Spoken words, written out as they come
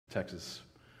Texas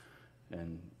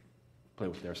and play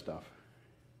with their stuff.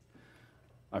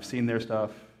 I've seen their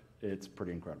stuff. It's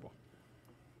pretty incredible.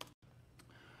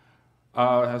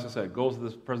 As I said, goals of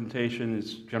this presentation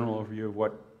is general overview of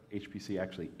what HPC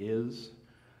actually is.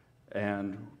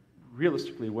 And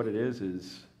realistically, what it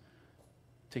is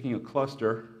taking a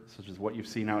cluster, such as what you've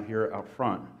seen out here out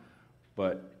front,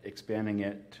 but expanding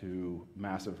it to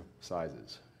massive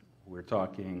sizes. We're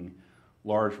talking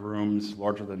large rooms,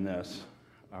 larger than this.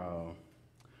 The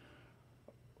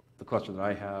cluster that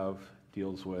I have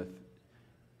deals with,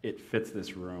 it fits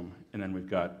this room, and then we've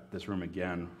got this room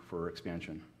again for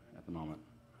expansion at the moment.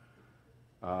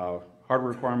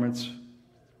 Hardware requirements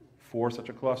for such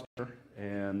a cluster,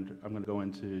 and I'm going to go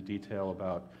into detail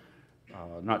about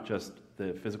not just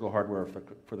the physical hardware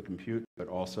for the compute, but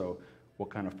also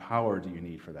what kind of power do you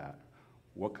need for that?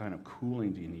 What kind of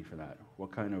cooling do you need for that?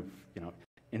 What kind of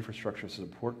infrastructure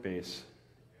support base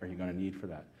are you going to need for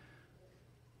that?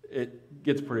 It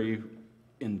gets pretty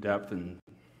in-depth, and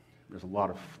there's a lot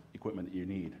of equipment that you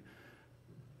need,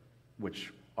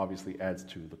 which obviously adds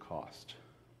to the cost.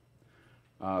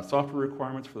 Software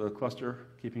requirements for the cluster,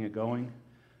 keeping it going.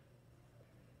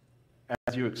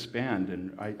 As you expand,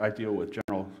 and I deal with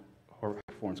general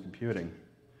high-performance computing,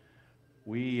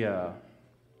 we have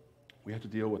to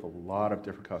deal with a lot of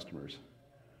different customers.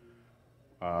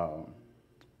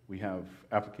 We have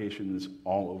applications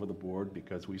all over the board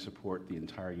because we support the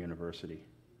entire university.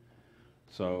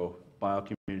 So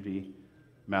biocommunity,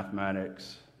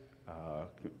 mathematics,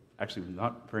 actually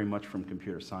not very much from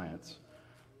computer science,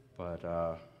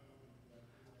 but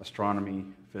astronomy,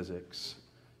 physics,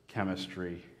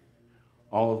 chemistry,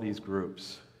 all of these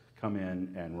groups come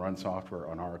in and run software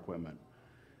on our equipment.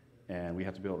 And we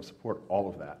have to be able to support all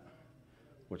of that,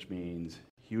 which means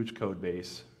huge code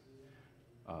base,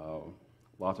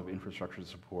 lots of infrastructure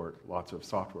support, lots of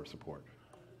software support.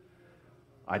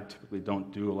 I typically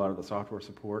don't do a lot of the software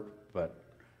support, but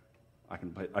I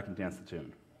can dance the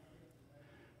tune.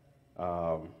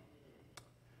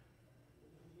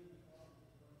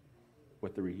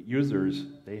 With the users,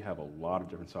 they have a lot of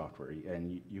different software,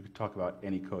 and you could talk about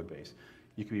any code base.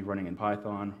 You could be running in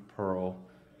Python, Perl.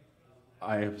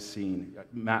 I have seen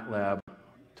MATLAB,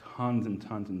 tons and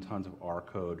tons and tons of R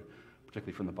code,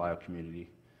 particularly from the bio community.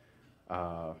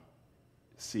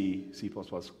 C, C++,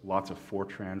 lots of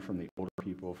Fortran from the older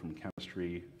people, from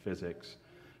chemistry, physics.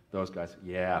 Those guys,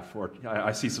 yeah,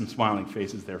 I see some smiling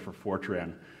faces there for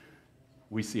Fortran.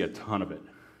 We see a ton of it.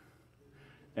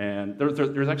 And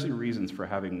there's actually reasons for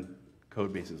having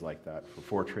code bases like that, for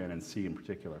Fortran and C in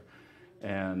particular.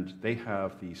 And they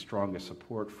have the strongest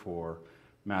support for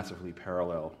massively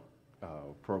parallel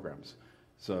programs.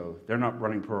 So they're not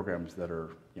running programs that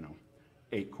are,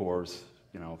 8 cores,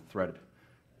 threaded.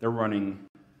 They're running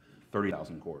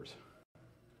 30,000 cores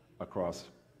across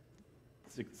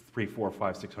 300, 400,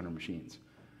 500, 600 machines,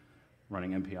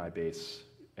 running MPI base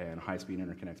and high-speed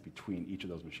interconnects between each of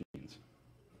those machines.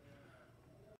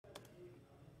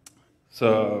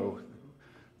 So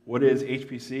what is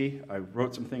HPC? I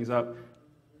wrote some things up.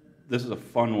 This is a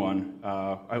fun one.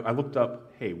 I looked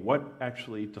up, hey, what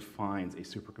actually defines a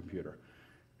supercomputer?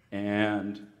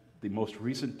 And the most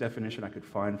recent definition I could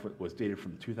find was dated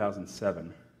from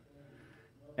 2007.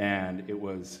 And it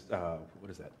was,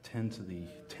 10 to the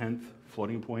 10th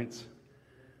floating points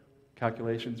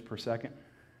calculations per second.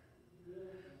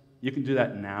 You can do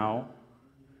that now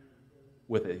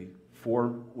with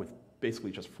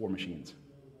basically just 4 machines.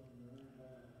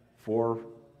 4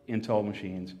 Intel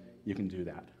machines, you can do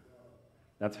that.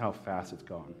 That's how fast it's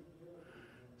gone.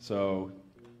 So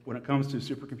when it comes to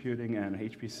supercomputing and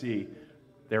HPC,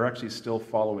 they're actually still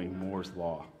following Moore's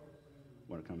law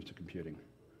when it comes to computing.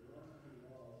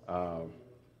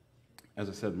 As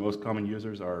I said, most common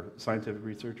users are scientific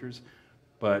researchers,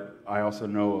 but I also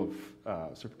know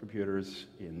of supercomputers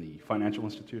in the financial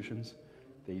institutions.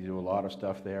 They do a lot of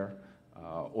stuff there.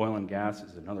 Oil and gas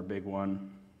is another big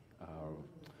one.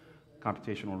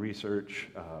 Computational research,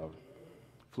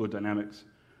 fluid dynamics,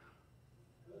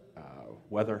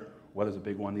 weather. Weather's a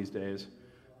big one these days.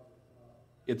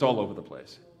 It's all over the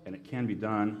place, and it can be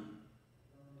done.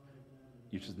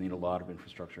 You just need a lot of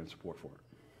infrastructure and support for it.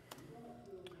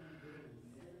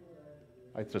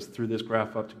 I just threw this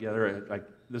graph up together.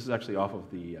 This is actually off of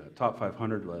the top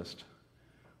 500 list.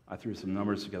 I threw some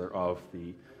numbers together of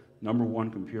the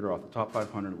 #1 computer off the top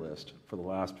 500 list for the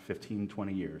last 15,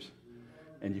 20 years.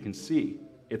 And you can see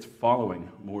it's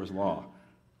following Moore's law.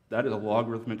 That is a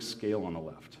logarithmic scale on the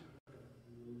left.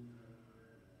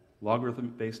 Logarithm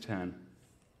base 10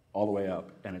 all the way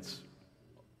up, and it's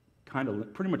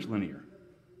pretty much linear.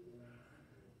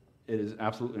 It is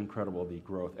absolutely incredible, the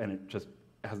growth, and it just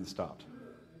hasn't stopped.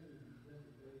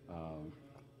 Um,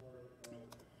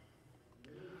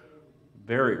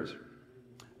 Barriers.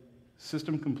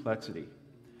 System complexity.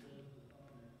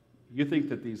 You think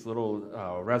that these little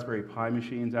Raspberry Pi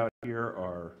machines out here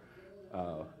are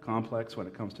complex when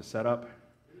it comes to setup?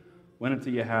 When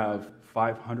until you have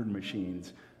 500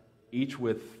 machines, each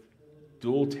with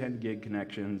dual 10 gig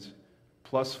connections,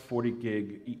 plus 40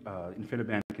 gig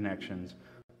InfiniBand connections,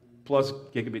 plus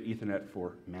gigabit Ethernet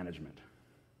for management.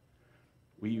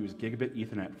 We use gigabit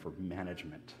Ethernet for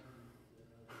management.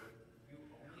 You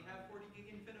only have 40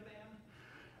 gig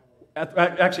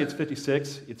InfiniBand? Actually, it's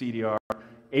 56. It's EDR.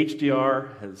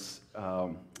 HDR has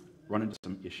run into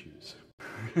some issues.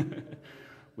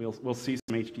 We'll see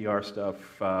some HDR stuff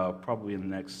probably in the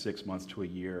next 6 months to a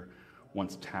year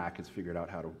once TAC has figured out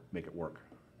how to make it work.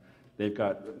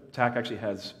 TAC actually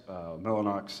has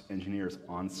Mellanox engineers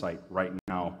on site right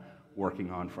now working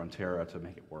on Frontera to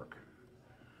make it work.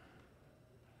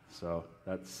 So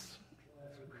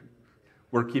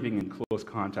we're keeping in close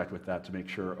contact with that to make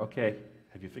sure, okay,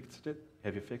 have you fixed it?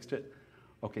 Have you fixed it?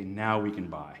 Okay, now we can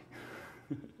buy.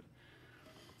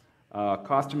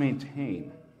 Cost to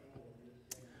maintain.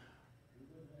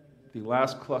 The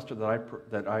last cluster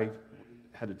that I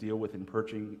had to deal with in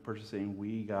purchasing,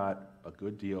 we got a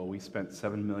good deal. We spent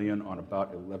 $7 million on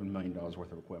about $11 million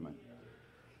worth of equipment.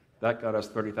 That got us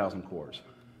 30,000 cores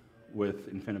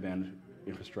with InfiniBand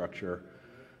infrastructure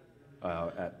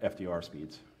at FDR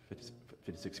speeds,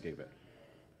 56 gigabit.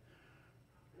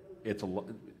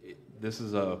 This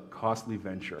is a costly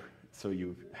venture, so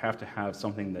you have to have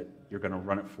something that you're going to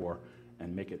run it for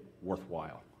and make it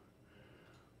worthwhile.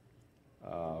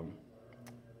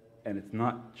 And it's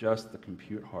not just the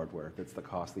compute hardware that's the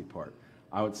costly part.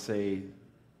 I would say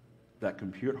that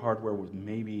compute hardware was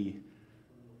maybe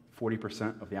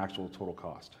 40% of the actual total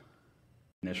cost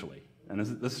initially. And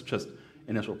this is just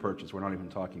initial purchase. We're not even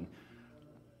talking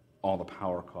all the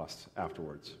power costs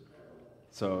afterwards.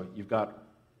 So you've got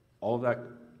all of that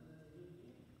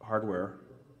hardware.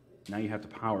 Now you have to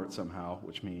power it somehow,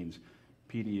 which means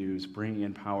PDUs, bringing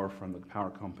in power from the power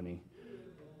company.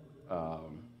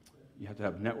 You have to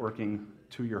have networking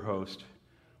to your host.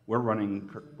 We're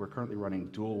currently running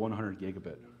dual 100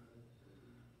 gigabit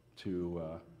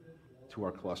to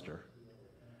our cluster.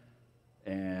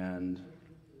 And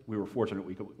we were fortunate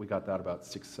we got that about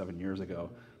 6-7 years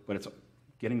ago, but it's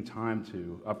getting time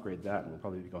to upgrade that, and we'll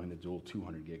probably be going to dual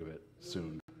 200 gigabit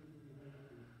soon.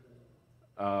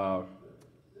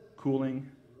 Cooling,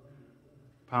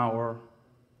 power,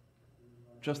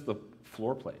 just the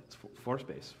floor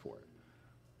space for it.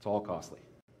 It's all costly.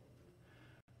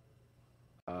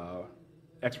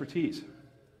 Expertise.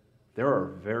 There are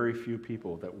very few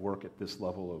people that work at this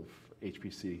level of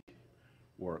HPC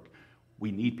work.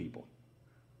 We need people.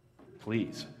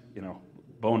 Please,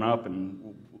 bone up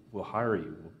and we'll hire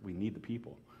you. We need the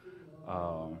people.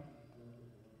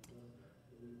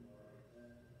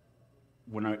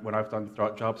 When I've done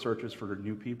job searches for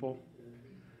new people,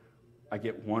 I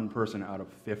get one person out of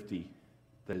 50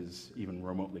 that is even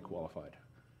remotely qualified,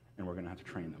 and we're going to have to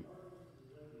train them.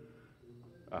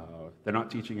 They're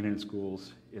not teaching it in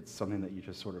schools. It's something that you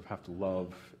just sort of have to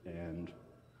love and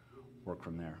work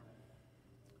from there.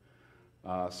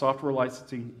 Software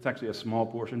licensing, it's actually a small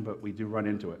portion, but we do run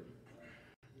into it.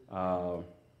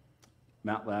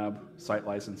 MATLAB site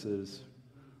licenses,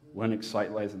 Linux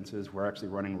site licenses. We're actually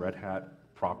running Red Hat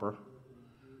proper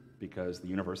because the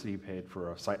university paid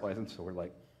for a site license, so we're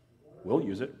like, we'll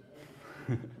use it.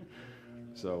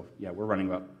 So yeah, we're running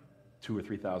about 2,000 or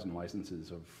 3,000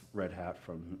 licenses of Red Hat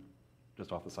from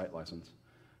just off the site license.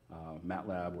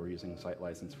 MATLAB, we're using site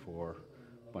license for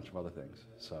a bunch of other things.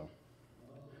 So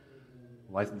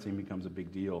licensing becomes a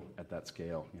big deal at that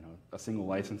scale. A single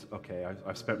license, okay,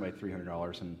 I've spent my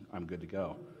 $300 and I'm good to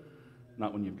go.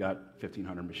 Not when you've got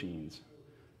 1,500 machines.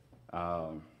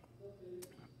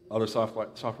 Other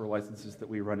software licenses that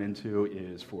we run into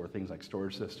is for things like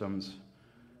storage systems.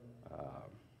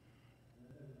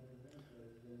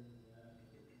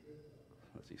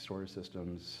 Let's see, storage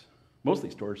systems, mostly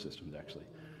storage systems actually.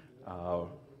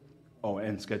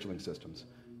 And scheduling systems.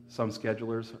 Some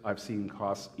schedulers I've seen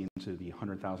costs into the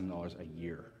 $100,000 a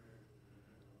year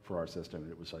for our system.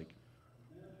 It was like,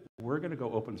 we're going to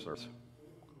go open source.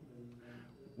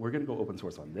 We're going to go open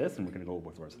source on this, and we're going to go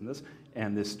open source on this.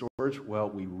 And this storage, well,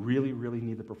 we really, really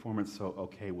need the performance, so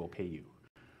okay, we'll pay you.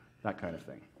 That kind of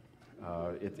thing.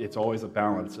 It's always a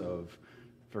balance of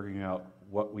figuring out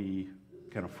what we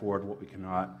can afford, what we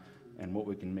cannot, and what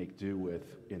we can make do with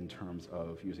in terms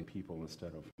of using people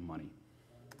instead of money.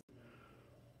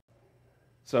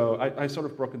 So I sort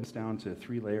of broken this down to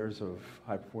 3 layers of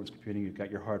high-performance computing. You've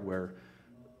got your hardware,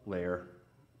 layer,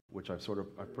 which I've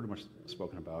pretty much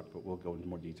spoken about, but we'll go into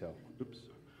more detail. Oops.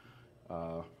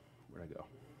 Where'd I go?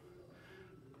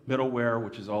 Middleware,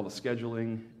 which is all the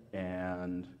scheduling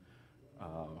and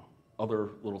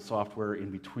other little software in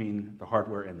between the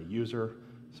hardware and the user.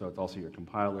 So it's also your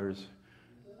compilers,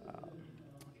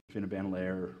 InfiniBand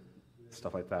layer,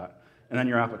 stuff like that. And then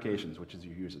your applications, which is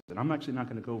your users. And I'm actually not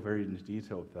going to go very into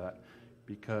detail with that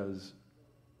because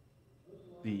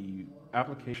the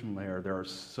application layer, there are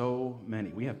so many.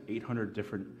 We have 800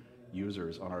 different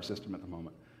users on our system at the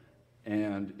moment.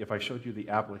 And if I showed you the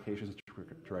applications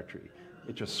directory,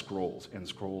 it just scrolls and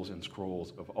scrolls and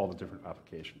scrolls of all the different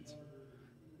applications.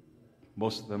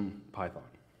 Most of them Python.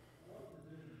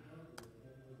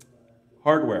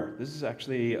 Hardware. This is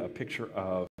actually a picture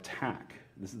of TAC.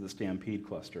 This is the Stampede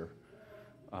cluster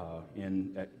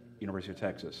at University of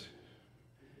Texas.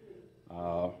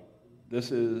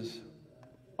 This is,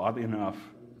 oddly enough,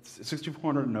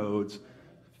 6,400 nodes,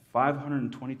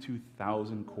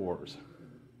 522,000 cores.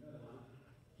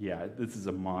 Yeah, this is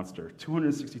a monster.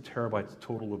 260 terabytes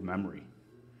total of memory.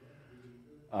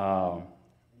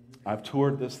 I've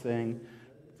toured this thing.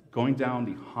 Going down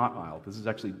the hot aisle, this is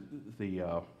actually,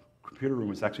 the computer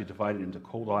room is actually divided into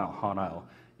cold aisle, hot aisle,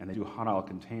 and they do hot aisle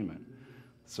containment.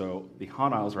 So the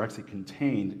hot aisles are actually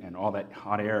contained, and all that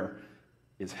hot air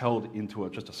is held into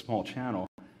just a small channel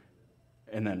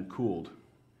and then cooled.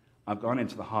 I've gone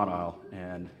into the hot aisle,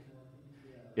 and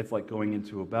it's like going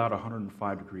into about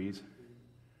 105 degrees,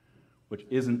 which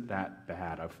isn't that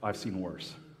bad. I've seen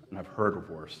worse, and I've heard of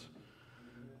worse.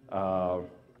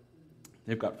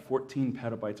 They've got 14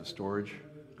 petabytes of storage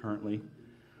currently,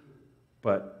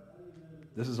 but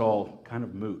this is all kind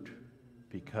of moot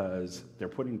because they're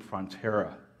putting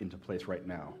Frontera into place right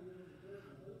now.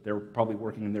 They're probably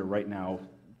working in there right now,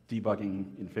 debugging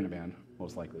InfiniBand,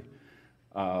 most likely.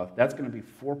 That's going to be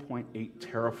 4.8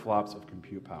 teraflops of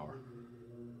compute power.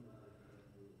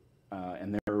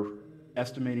 And they're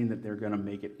estimating that they're going to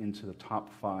make it into the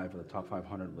top 5 of the top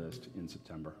 500 list in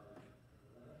September.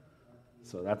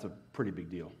 So that's a pretty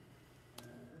big deal.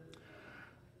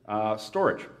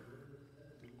 Storage.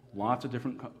 Lots of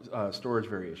different storage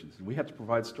variations. We have to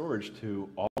provide storage to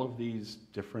all of these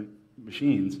different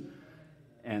machines,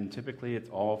 and typically it's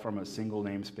all from a single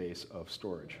namespace of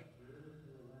storage.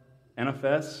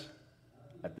 NFS,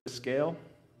 at this scale,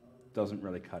 doesn't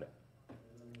really cut it.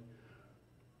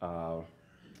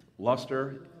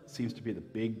 Lustre seems to be the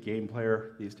big game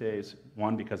player these days.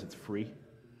 One, because it's free,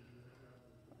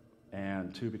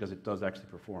 and two, because it does actually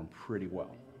perform pretty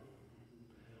well.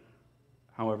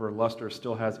 However, Lustre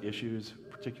still has issues,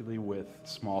 particularly with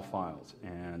small files.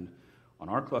 And on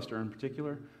our cluster in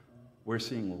particular, we're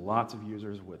seeing lots of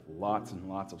users with lots and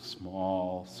lots of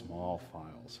small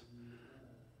files.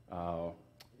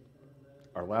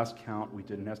 Our last count, we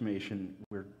did an estimation,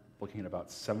 we're looking at about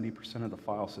 70% of the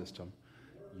file system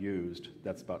used.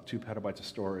 That's about 2 petabytes of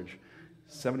storage.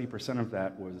 70% of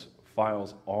that was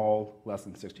files all less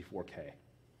than 64K.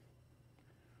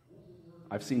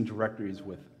 I've seen directories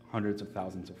with hundreds of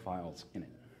thousands of files in it.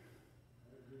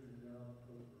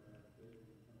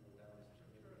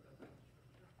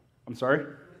 I'm sorry?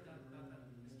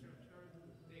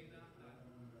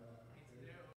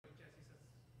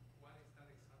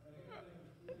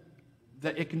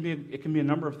 That it can be a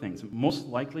number of things. Most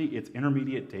likely, it's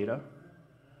intermediate data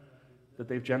that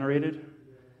they've generated.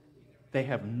 They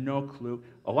have no clue.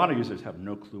 A lot of users have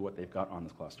no clue what they've got on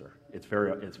this cluster. It's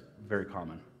very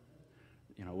common.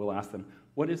 You know, we'll ask them,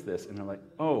 "What is this?" And they're like,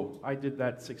 "Oh, I did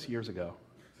that 6 years ago."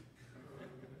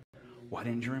 Why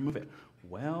didn't you remove it?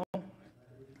 Well,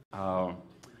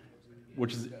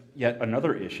 which is yet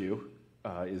another issue,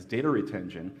 is data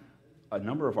retention. A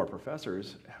number of our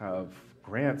professors have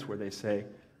grants where they say,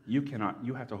 you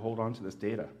have to hold on to this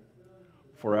data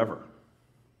forever.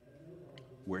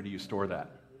 Where do you store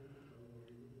that?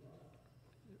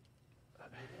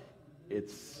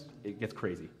 It gets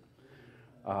crazy.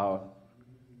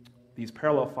 These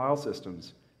parallel file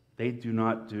systems, they do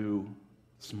not do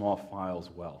small files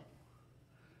well.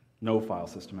 No file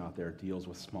system out there deals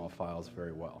with small files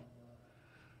very well.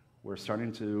 We're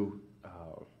starting to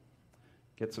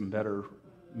get some better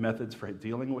methods for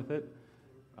dealing with it,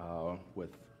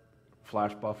 with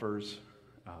flash buffers,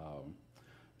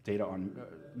 data on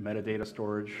metadata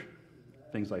storage,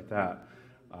 things like that.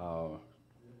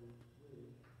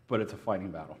 But it's a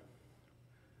fighting battle.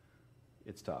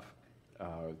 It's tough.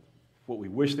 What we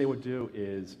wish they would do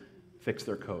is fix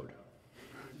their code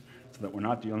so that we're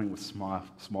not dealing with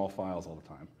small files all the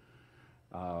time.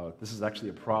 This is actually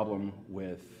a problem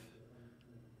with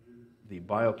the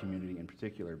bio community in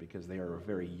particular because they are a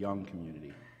very young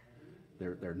community.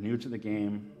 They're new to the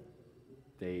game.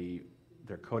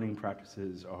 Their coding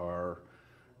practices are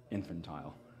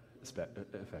infantile,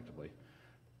 effectively.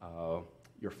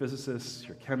 Your physicists,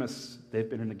 your chemists, they've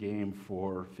been in the game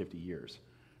for 50 years.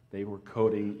 They were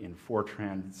coding in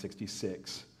Fortran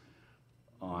 66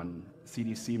 on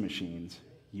CDC machines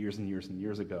years and years and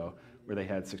years ago where they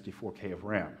had 64K of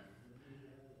RAM.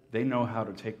 They know how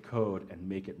to take code and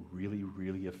make it really,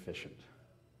 really efficient.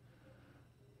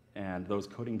 And those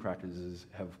coding practices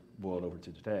have boiled over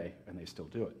to today, and they still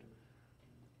do it.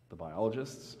 The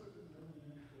biologists,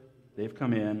 they've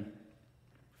come in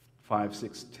 5,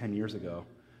 6, 10 years ago,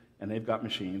 and they've got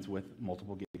machines with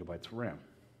multiple gigabytes of RAM.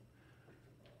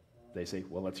 They say,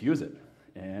 well, let's use it.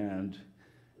 And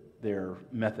their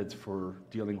methods for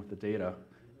dealing with the data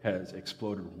has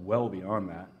exploded well beyond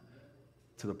that,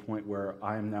 to the point where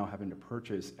I am now having to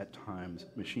purchase, at times,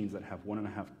 machines that have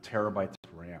 1.5 terabytes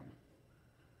of RAM.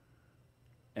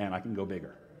 And I can go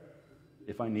bigger.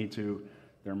 If I need to,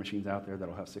 there are machines out there that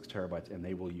will have 6 terabytes, and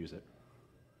they will use it.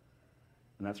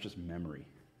 And that's just memory.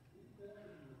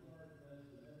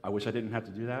 I wish I didn't have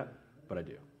to do that, but I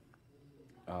do.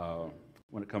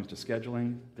 When it comes to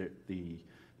scheduling,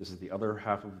 this is the other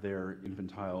half of their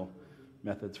infantile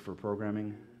methods for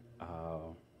programming.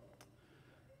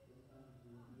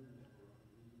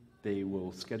 They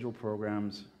will schedule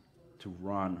programs to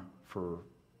run for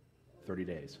 30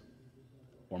 days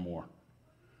or more.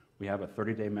 We have a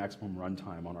 30-day maximum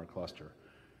runtime on our cluster,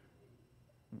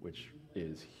 which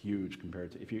is huge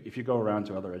compared to, if you go around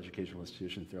to other educational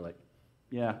institutions, they're like,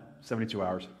 yeah, 72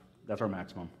 hours, that's our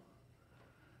maximum.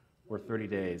 We're 30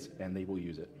 days, and they will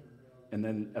use it. And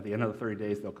then at the end of the 30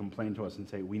 days, they'll complain to us and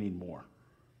say, we need more.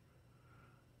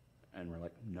 And we're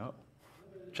like, no,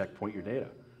 checkpoint your data.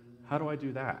 How do I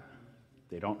do that?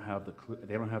 They don't have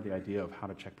the idea of how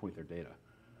to checkpoint their data.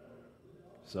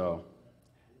 So,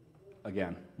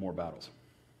 again, more battles.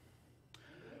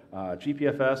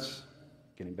 GPFS,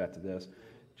 getting back to this,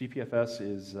 GPFS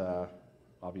is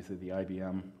obviously the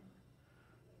IBM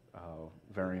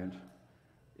variant.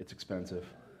 It's expensive,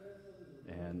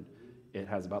 and it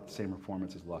has about the same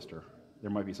performance as Lustre.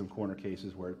 There might be some corner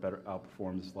cases where it better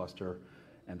outperforms Lustre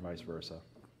and vice versa.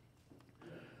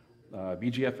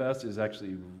 BGFS is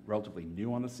actually relatively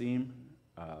new on the scene.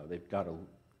 They've got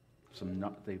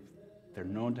they're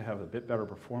known to have a bit better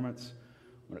performance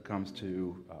when it comes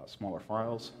to smaller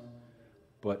files,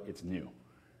 but it's new.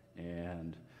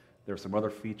 And there are some other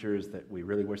features that we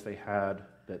really wish they had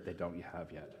that they don't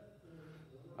have yet.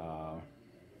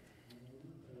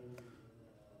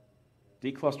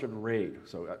 Declustered RAID.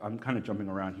 So I'm kind of jumping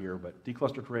around here, but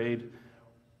declustered RAID,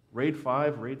 RAID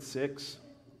 5, RAID 6.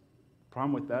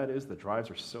 Problem with that is the drives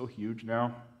are so huge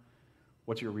now.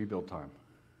 What's your rebuild time?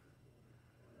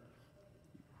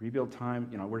 Rebuild time,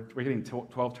 we're getting 12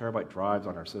 terabyte drives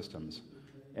on our systems,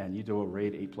 and you do a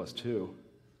RAID 8+2,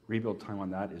 rebuild time on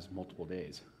that is multiple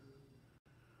days.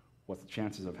 What's the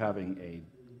chances of having a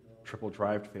triple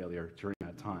drive failure during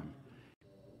that time?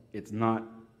 It's not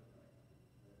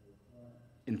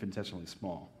infinitesimally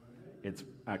small. It's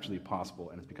actually possible,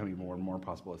 and it's becoming more and more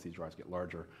possible as these drives get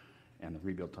larger and the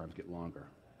rebuild times get longer.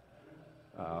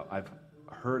 I've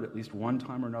heard at least one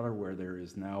time or another where there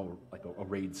is now like a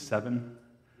RAID 7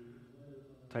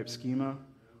 type schema,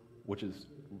 which is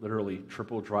literally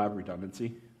triple drive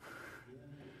redundancy.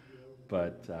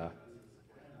 But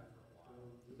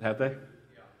have they?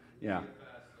 Yeah.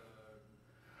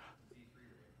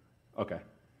 Okay.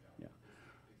 Yeah.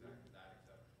 Exactly that,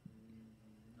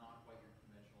 except not quite your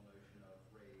conventional notion of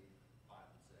RAID 5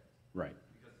 and 6. Right.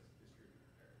 Because it's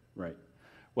distributed parity. Right.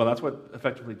 Well, that's what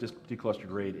effectively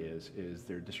declustered RAID is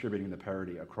they're distributing the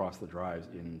parity across the drives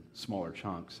in smaller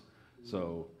chunks.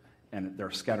 So, and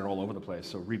they're scattered all over the place.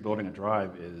 So rebuilding a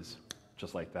drive is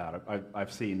just like that.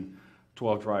 I've seen a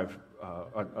 12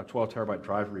 terabyte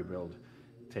drive rebuild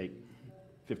take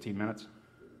 15 minutes.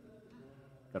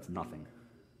 That's nothing.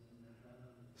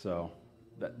 So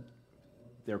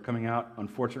they're coming out.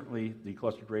 Unfortunately,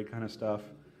 declustered RAID kind of stuff,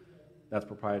 that's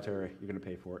proprietary. You're going to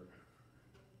pay for it.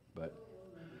 But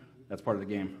that's part of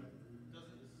the game. Doesn't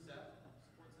Ceph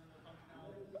support similar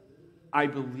functionality? I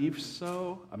believe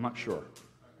so. I'm not sure.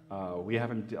 We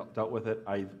haven't dealt with it.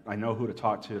 I know who to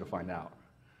talk to find out.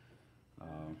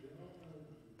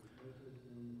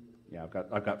 Yeah,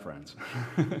 I've got friends.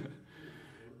 And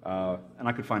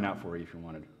I could find out for you if you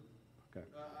wanted. Okay.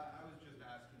 I was just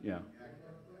asking. Yeah. I know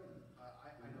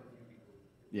a few people.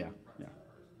 Yeah.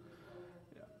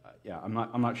 Yeah.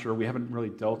 I'm not sure. We haven't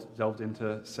really delved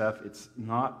into Ceph. It's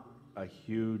not a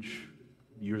huge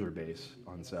user base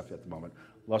on Ceph at the moment.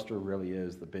 Lustre really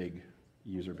is the big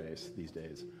user base these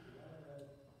days.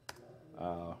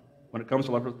 When it comes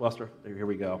to Lustre, here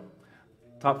we go.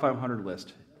 Top 500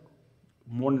 list,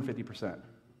 more than 50%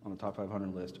 on the top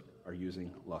 500 list are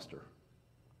using Lustre.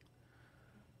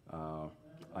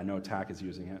 I know TAC is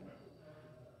using it.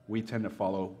 We tend to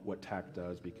follow what TAC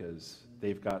does because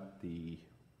they've got the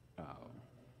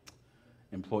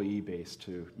employee base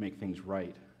to make things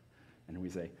right. And we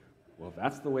say, well,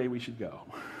 that's the way we should go.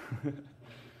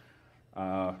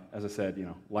 As I said, you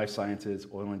know, life sciences,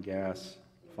 oil and gas,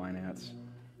 finance,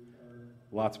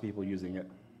 lots of people using it.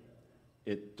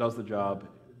 It does the job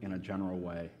in a general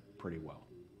way pretty well.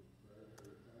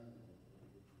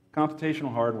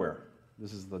 Computational hardware.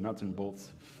 This is the nuts and bolts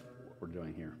of what we're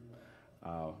doing here.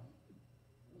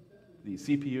 The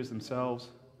CPUs themselves,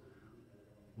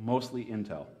 mostly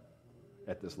Intel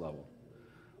at this level.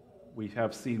 We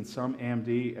have seen some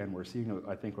AMD, and we're seeing,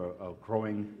 I think, a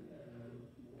growing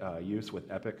use with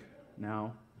EPYC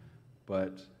now,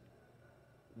 but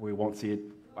we won't see it.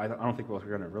 I don't think we're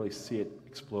going to really see it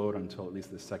explode until at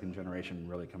least the second generation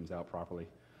really comes out properly.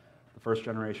 The first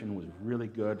generation was really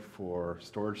good for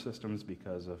storage systems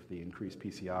because of the increased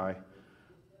PCI,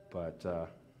 but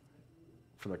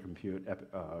for their compute,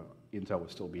 Intel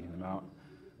was still beating them out.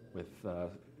 With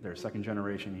their second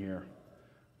generation here,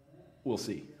 we'll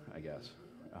see, I guess.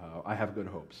 I have good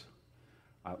hopes.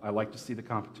 I like to see the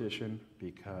competition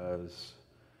because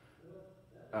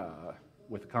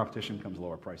with the competition comes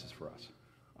lower prices for us,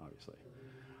 obviously.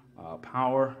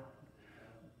 Power,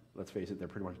 let's face it, they're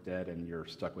pretty much dead and you're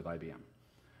stuck with IBM.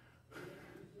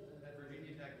 At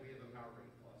Virginia Tech, we have a power rate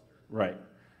cluster. Right.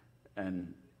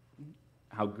 And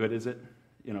how good is it,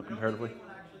 you know, comparatively? I don't think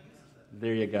anyone actually uses it.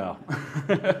 There you go.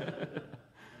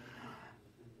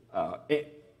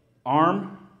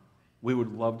 ARM, we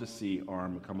would love to see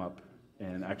ARM come up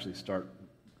and actually start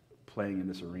playing in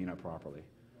this arena properly.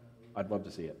 I'd love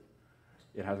to see it.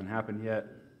 It hasn't happened yet.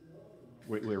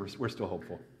 We're still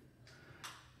hopeful.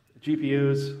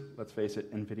 GPUs, let's face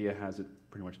it, NVIDIA has it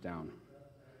pretty much down.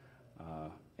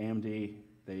 AMD,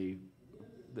 the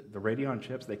Radeon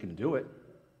chips, they can do it.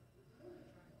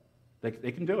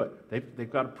 They can do it.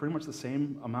 They've got pretty much the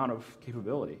same amount of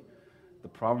capability. The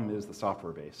problem is the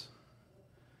software base.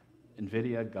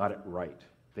 NVIDIA got it right.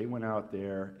 They went out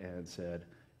there and said,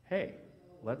 hey,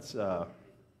 let's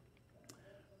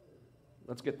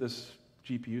get this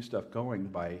GPU stuff going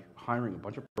by hiring a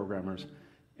bunch of programmers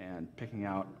and picking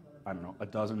out, I don't know, a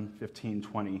dozen, 15,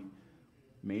 20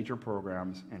 major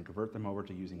programs and convert them over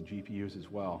to using GPUs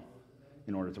as well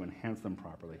in order to enhance them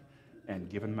properly and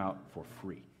give them out for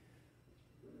free.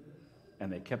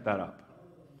 And they kept that up.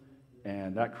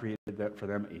 And that created that for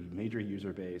them a major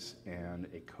user base and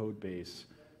a code base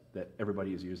that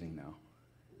everybody is using now.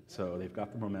 So they've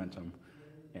got the momentum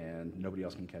and nobody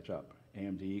else can catch up.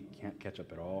 AMD can't catch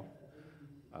up at all.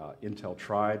 Intel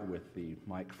tried with the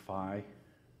Mike Phi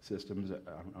systems. I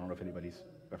don't know if anybody's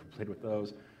ever played with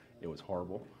those. It was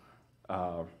horrible.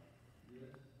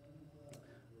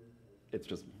 It's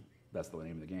just, that's the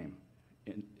name of the game.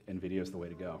 NVIDIA is the way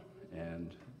to go,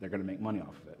 and they're going to make money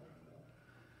off of it.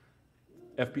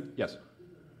 Yes?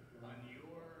 On your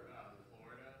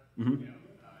Florida, Mm-hmm. HPC,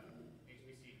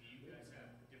 do you guys have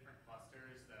different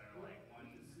clusters that are like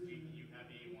one's GPU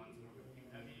heavy, one's more compute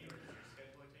heavy, or does your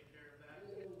scheduler take care of that?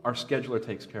 Our scheduler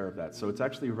takes care of that. So it's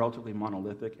actually relatively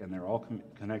monolithic, and they're all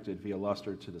connected via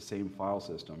Lustre to the same file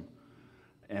system.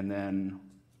 And then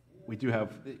we do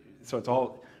have, so it's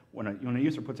all, when a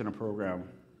user puts in a program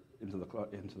into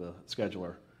the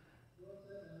scheduler,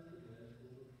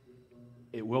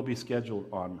 it will be scheduled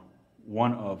on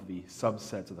one of the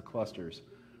subsets of the clusters,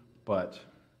 but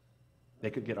they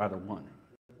could get either one.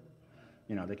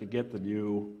 You know, they could get the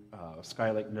new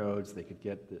Skylake nodes, they could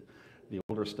get the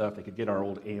older stuff, they could get our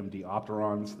old AMD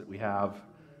Opterons that we have.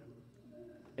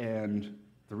 And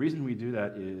the reason we do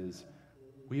that is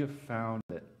we have found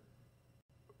that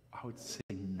I would say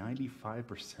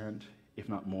 95%, if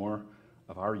not more,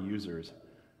 of our users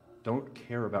don't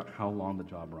care about how long the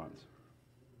job runs.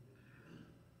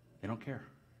 They don't care.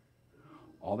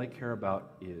 All they care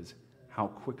about is how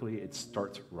quickly it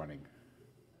starts running.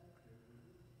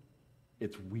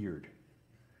 It's weird.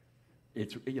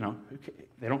 It's, you know,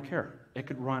 they don't care. It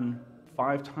could run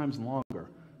 5 times longer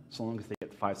so long as they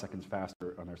get 5 seconds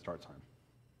faster on their start time.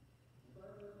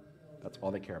 That's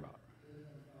all they care about.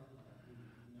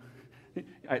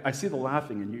 I see the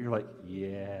laughing, and you're like,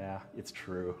 yeah, it's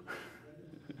true.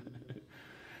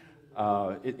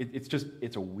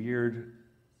 It's a weird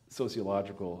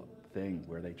sociological thing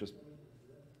where they just,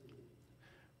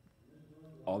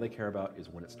 all they care about is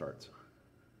when it starts.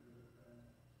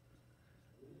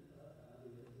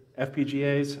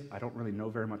 FPGAs, I don't really know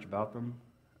very much about them.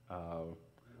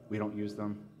 We don't use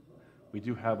them. We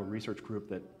do have a research group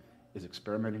that is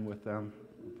experimenting with them,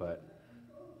 but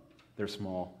they're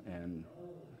small and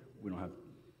we don't have,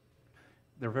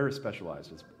 they're very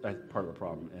specialized as part of the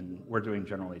problem, and we're doing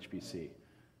general HPC.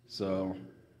 So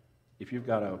if you've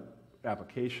got an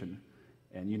application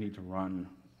and you need to run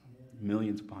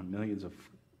millions upon millions of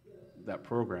that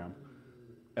program,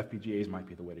 FPGAs might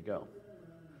be the way to go.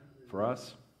 For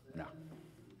us, no.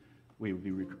 We would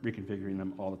be reconfiguring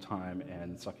them all the time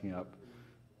and sucking up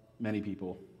many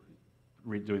people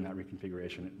doing that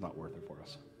reconfiguration. It's not worth it for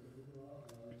us.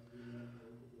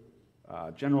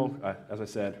 General, as I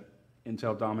said,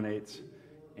 Intel dominates.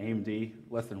 AMD,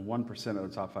 less than 1% of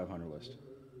the top 500 list.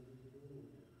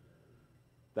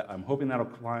 I'm hoping that'll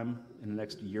climb in the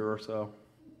next year or so,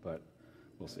 but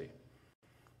we'll see.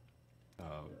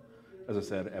 As I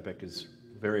said, EPYC is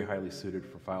very highly suited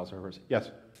for file servers. Yes?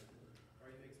 Are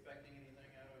you expecting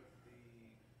anything out of the system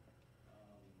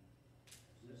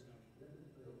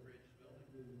Oak Ridge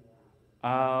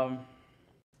building?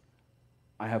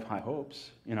 I have high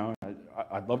hopes. You know,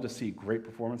 I'd love to see great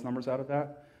performance numbers out of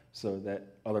that, so that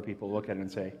other people look at it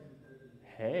and say,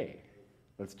 "Hey,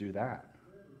 let's do that."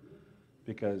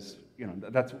 Because you know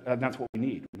that's what we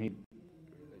need. We need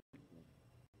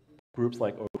groups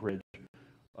like Oak Ridge,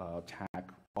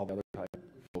 TAC, all the other type of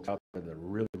folks out there that are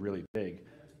really, really big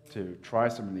to try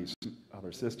some of these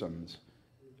other systems,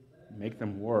 make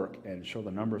them work, and show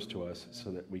the numbers to us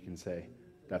so that we can say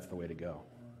that's the way to go.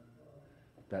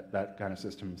 That kind of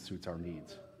system suits our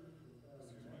needs.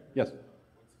 Yes?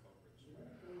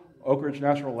 Oak Ridge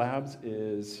National Labs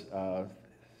is,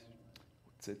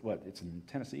 it's in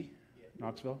Tennessee,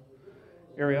 Knoxville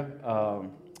area.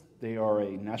 They are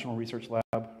a national research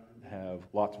lab, have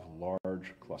lots of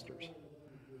large clusters,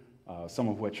 some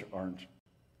of which aren't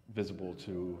visible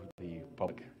to the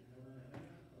public.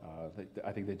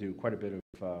 I think they do quite a bit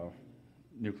of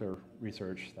nuclear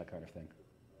research, that kind of thing.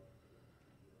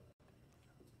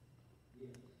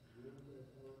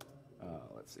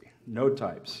 Let's see, node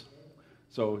types.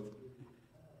 So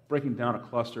breaking down a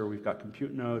cluster, we've got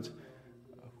compute nodes,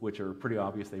 which are pretty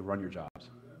obvious, they run your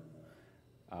jobs.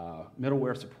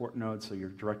 Middleware support nodes, so your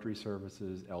directory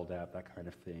services, LDAP, that kind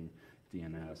of thing,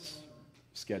 DNS,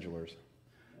 schedulers.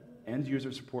 End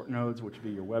user support nodes, which would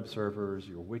be your web servers,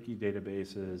 your wiki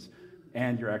databases,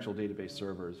 and your actual database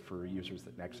servers for users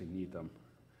that actually need them.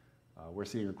 We're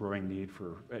seeing a growing need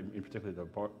for, in particular the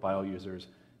bio users,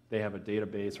 they have a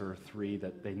database or three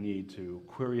that they need to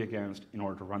query against in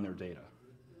order to run their data.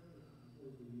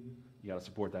 You got to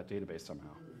support that database somehow.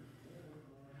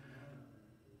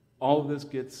 All of this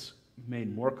gets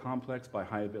made more complex by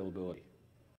high availability.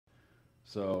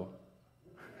 So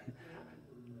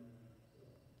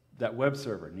that web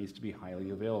server needs to be highly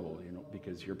available, you know,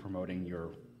 because you're promoting your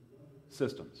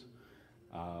systems.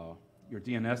 Your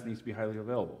DNS needs to be highly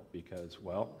available because,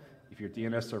 well, if your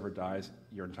DNS server dies,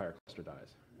 your entire cluster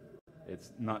dies.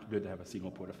 It's not good to have a single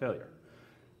point of failure.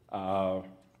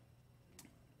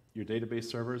 Your database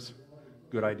servers,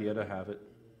 good idea to have it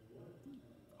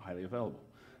highly available.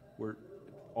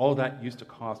 All of that used to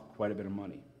cost quite a bit of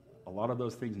money. A lot of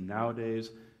those things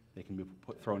nowadays, they can be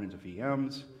thrown into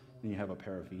VMs, then you have a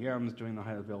pair of VMs doing the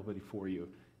high availability for you,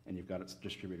 and you've got it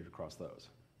distributed across those.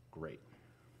 Great.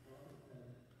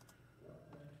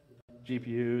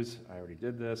 GPUs, I already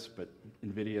did this, but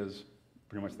NVIDIA's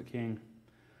pretty much the king.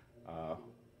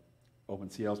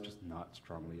 OpenCL is just not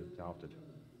strongly adopted.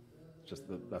 It's just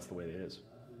that's the way it is.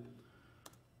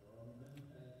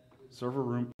 Server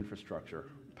room infrastructure,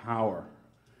 power.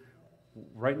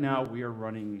 Right now we are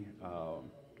running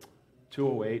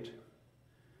 208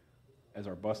 as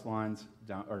our bus lines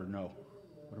down, or no,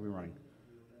 what are we running?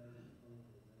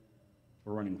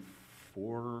 We're running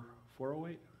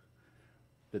 408?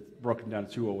 That's broken down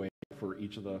to 208 for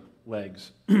each of the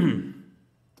legs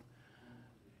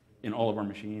in all of our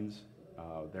machines.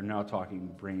 They're now talking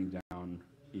bringing down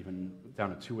even down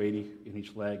to 280 in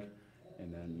each leg,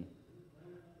 and then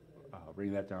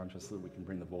bringing that down just so that we can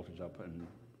bring the voltage up and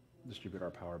distribute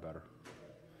our power better.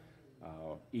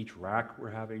 Each rack we're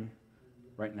having,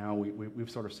 right now we've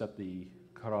sort of set the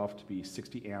cutoff to be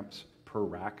 60 amps per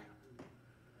rack.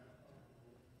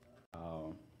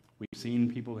 We've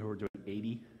seen people who are doing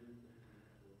 80,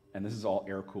 and this is all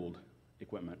air-cooled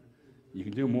equipment. You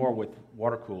can do more with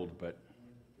water-cooled, but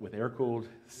with air-cooled,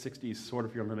 60 is sort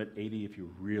of your limit, 80 if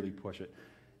you really push it.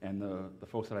 And the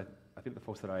folks that I think the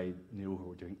folks that I knew who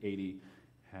were doing 80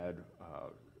 had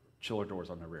chiller doors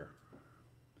on the rear.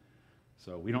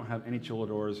 So we don't have any chiller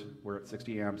doors. We're at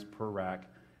 60 amps per rack,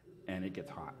 and it gets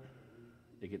hot.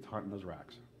 It gets hot in those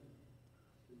racks.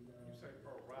 You say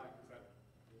per rack, is that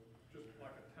just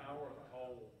like a tower or the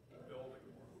whole building?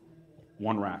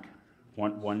 One rack,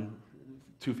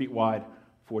 2 feet wide,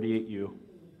 48U. So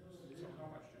how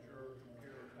much did your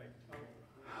computer take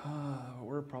out?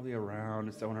 We're probably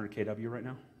around 700 kW right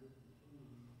now.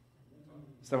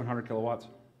 700 kilowatts.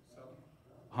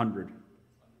 100.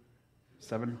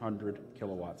 700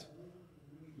 kilowatts.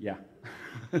 Yeah.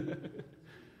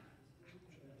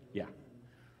 Yeah.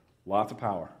 Lots of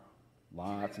power.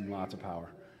 Lots and lots of power.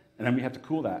 And then we have to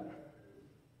cool that.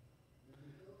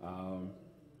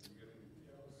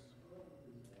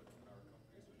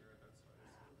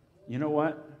 You know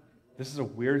what? This is a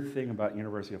weird thing about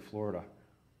University of Florida.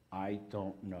 I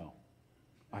don't know.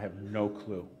 I have no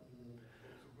clue.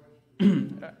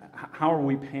 How are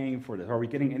we paying for this? Are we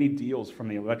getting any deals from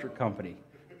the electric company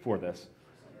for this?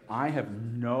 I have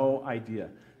no idea.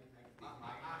 I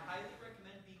highly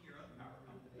recommend being your own power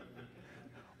company.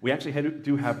 We actually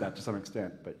do have that to some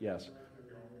extent, but yes.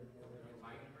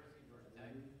 My university, Georgia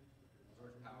Tech,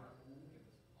 Georgia Power,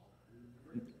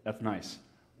 give us all. That's nice.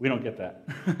 We don't get that.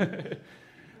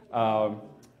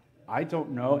 I don't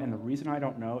know, and the reason I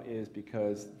don't know is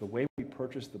because the way we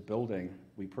purchased the building,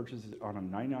 we purchased it on a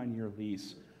 99-year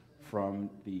lease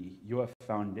from the UF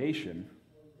Foundation,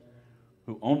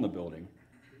 who owned the building,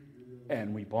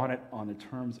 and we bought it on the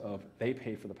terms of they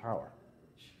pay for the power.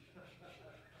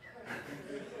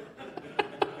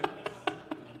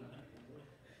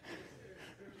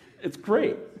 It's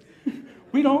great.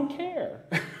 We don't care.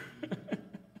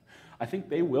 I think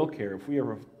they will care if we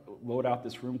ever load out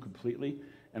this room completely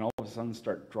and all of a sudden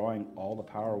start drawing all the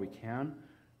power we can,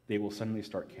 they will suddenly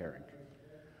start caring.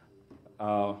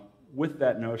 With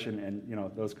that notion and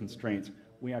those constraints,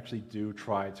 we actually do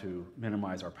try to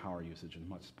minimize our power usage as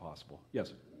much as possible.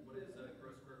 Yes? What is the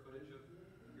gross square footage of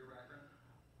your rack room?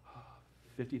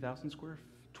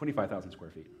 25,000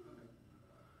 square feet.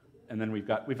 And then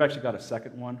we've actually got a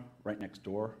second one right next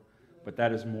door, but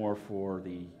that is more for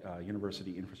the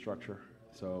university infrastructure.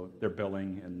 So their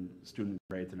billing and student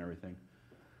grades and everything.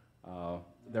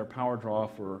 Their power draw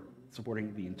for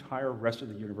supporting the entire rest of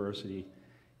the university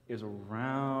is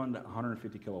around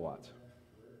 150 kilowatts. So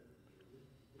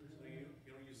you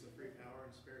don't use the free power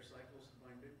and spare cycles to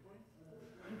mine Bitcoin?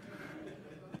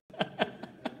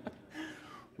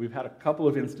 We've had a couple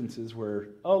of instances where,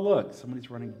 oh look,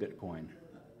 somebody's running Bitcoin.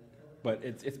 But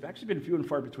it's actually been few and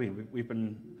far between. We've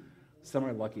been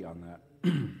semi-lucky on that.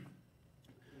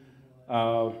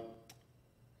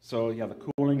 So yeah, the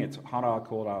cooling, it's hot aisle,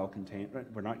 cold aisle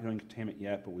containment. We're not doing containment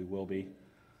yet, but we will be.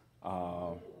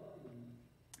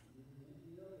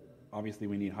 Obviously,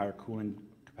 we need higher cooling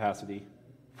capacity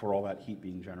for all that heat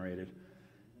being generated.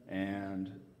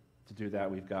 And to do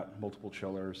that, we've got multiple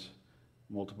chillers,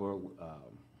 multiple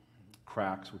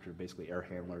cracks, which are basically air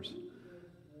handlers.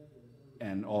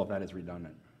 And all of that is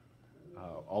redundant.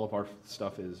 All of our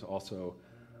stuff is also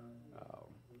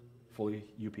fully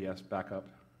UPS backup.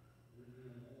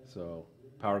 So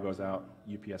power goes out,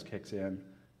 UPS kicks in,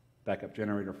 backup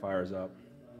generator fires up,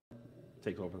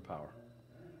 takes over the power.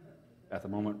 At the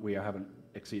moment, we haven't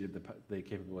exceeded the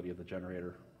capability of the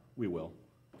generator. We will.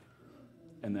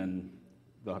 And then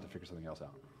they'll have to figure something else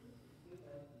out.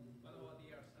 What about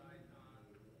the outside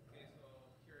in case of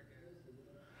hurricanes?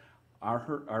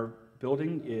 Our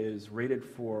building is rated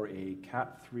for a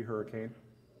Cat 3 hurricane,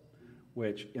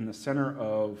 which in the center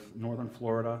of northern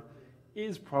Florida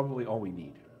is probably all we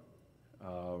need.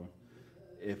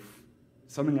 If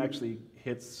something actually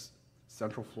hits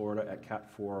central Florida at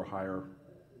Cat 4 or higher,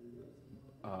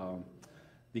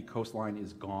 the coastline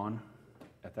is gone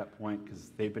at that point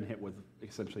because they've been hit with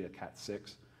essentially a Cat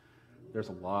 6. There's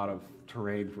a lot of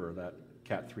terrain for that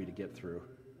Cat 3 to get through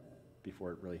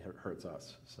before it really hurts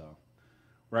us. So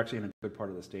we're actually in a good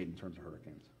part of the state in terms of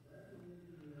hurricanes.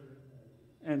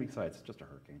 And besides, it's just a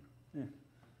hurricane.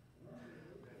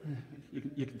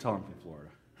 You can tell I'm from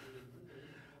Florida.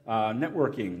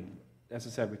 Networking, as I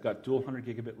said, we've got dual 100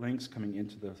 gigabit links coming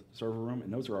into the server room,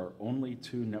 and those are our only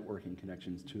 2 networking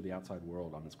connections to the outside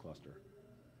world on this cluster.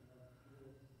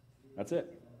 That's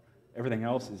it. Everything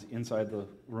else is inside the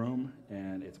room,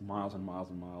 and it's miles and miles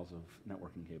and miles of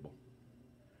networking cable.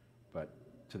 But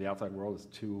to the outside world, it's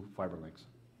 2 fiber links.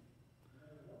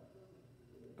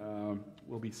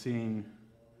 We'll be seeing,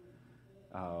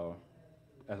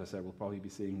 as I said, we'll probably be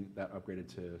seeing that upgraded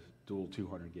to dual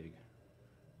 200 gig,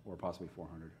 or possibly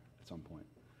 400 at some point.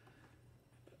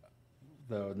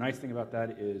 The nice thing about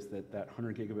that is that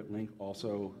 100 gigabit link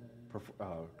also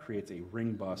creates a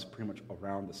ring bus pretty much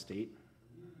around the state.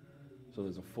 So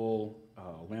there's a full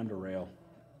Lambda rail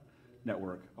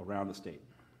network around the state.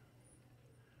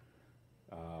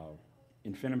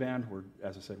 InfiniBand,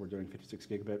 as I said, we're doing 56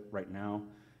 gigabit right now.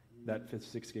 That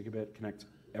 56 gigabit connects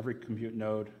every compute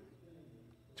node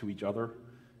to each other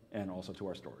and also to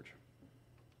our storage,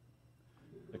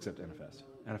 except NFS.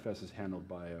 NFS is handled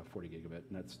by 40 gigabit,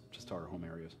 and that's just to our home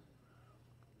areas.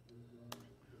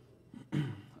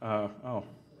 Oh,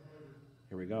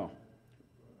 here we go.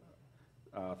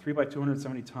 3 by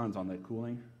 270 tons on the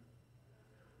cooling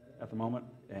at the moment,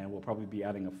 and we'll probably be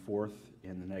adding a fourth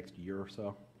in the next year or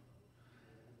so.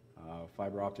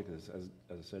 Fiber optic is, as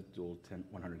I said, dual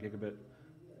 100 gigabit.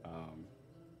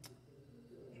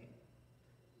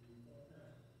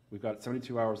 We've got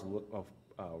 72 hours of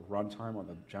runtime on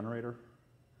the generator.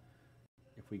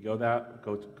 If we go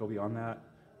beyond that,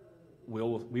 we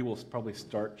will probably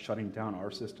start shutting down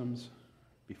our systems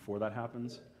before that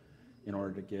happens in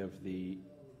order to give the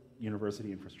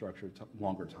university infrastructure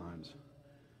longer times,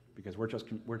 because we're just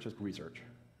research.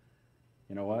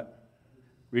 You know what?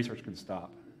 Research can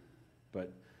stop,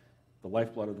 but the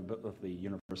lifeblood of the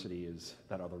university is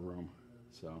that other room,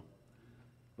 so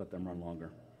let them run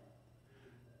longer.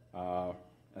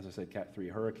 As I said, Cat 3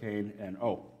 Hurricane, and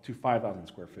two 5,000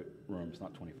 square foot rooms,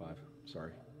 not 25,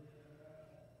 sorry.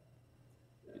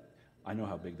 I know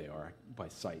how big they are by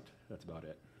sight, that's about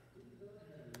it.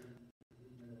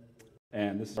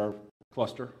 And this is our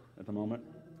cluster at the moment.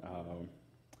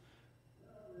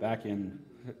 Back in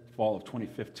fall of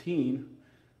 2015,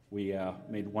 we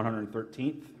made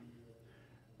 113th.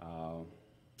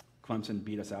 Clemson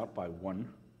beat us out by 1.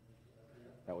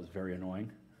 That was very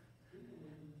annoying.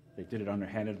 They did it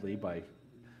underhandedly by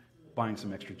buying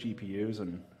some extra GPUs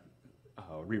and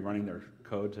rerunning their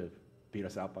code to beat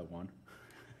us out by 1.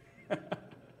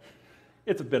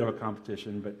 It's a bit of a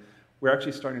competition, but we're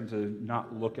actually starting to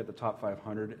not look at the top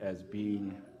 500 as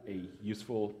being a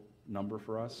useful number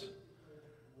for us.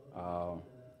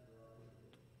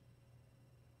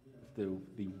 The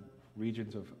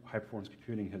regions of high-performance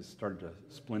computing has started to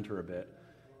splinter a bit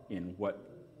in what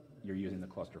you're using the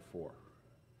cluster for.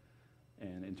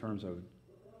 And in terms of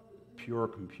pure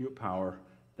compute power,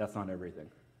 that's not everything.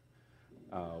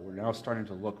 We're now starting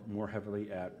to look more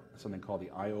heavily at something called the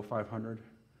IO 500,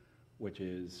 which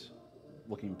is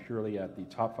looking purely at the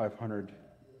top 500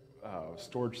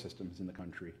 storage systems in the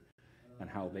country and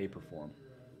how they perform.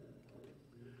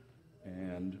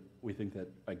 And we think that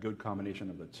a good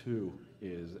combination of the two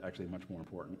is actually much more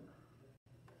important.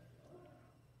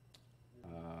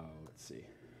 Let's see.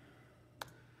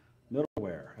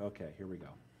 Middleware. Okay, here we go.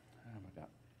 Oh my God,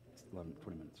 it's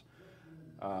 20 minutes.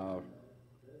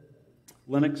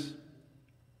 Linux.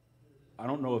 I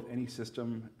don't know of any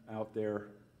system out there,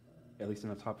 at least in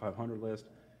the top 500 list,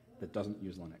 that doesn't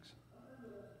use Linux.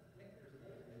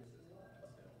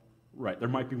 Right, there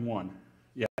might be one,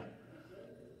 yeah.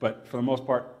 But for the most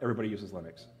part, everybody uses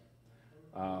Linux.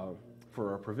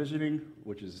 For our provisioning,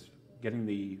 which is getting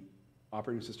the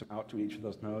operating system out to each of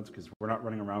those nodes, because we're not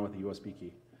running around with a USB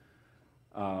key.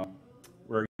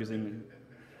 We're using,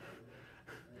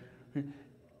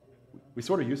 we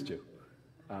sort of used to.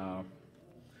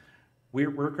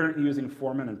 We're currently using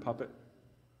Foreman and Puppet,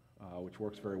 which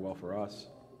works very well for us.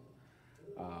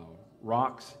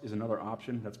 ROX is another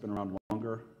option that's been around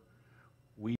longer.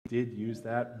 We did use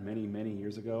that many, many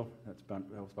years ago. That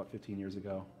was about 15 years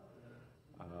ago.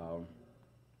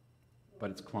 But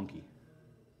it's clunky.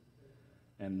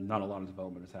 And not a lot of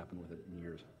development has happened with it in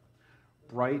years.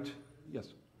 Bright,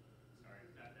 yes? Sorry,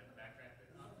 backtrack a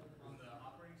bit. On the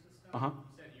operating system, Uh-huh. you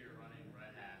said you're running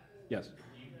Red Hat. Yes. Do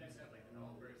you guys have like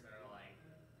developers that are like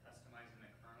customizing the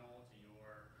kernel to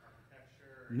your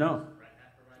architecture? Or No. does Red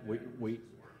Hat provide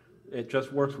that? It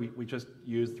just works. We just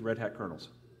use the Red Hat kernels.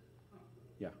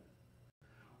 Yeah.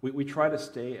 We try to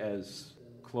stay as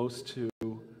close to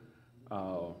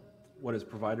what is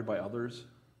provided by others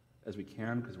as we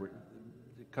can, because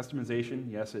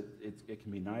customization, yes, it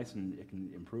can be nice and it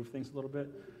can improve things a little bit,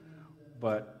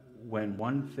 but when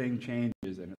one thing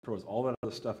changes and it throws all that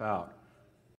other stuff out,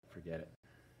 forget it.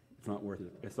 It's not worth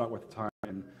it. It's not worth the time.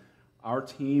 And our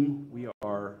team, we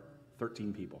are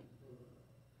 13 people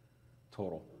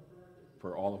total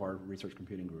for all of our research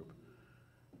computing group,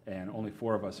 and only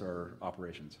 4 of us are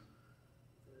operations.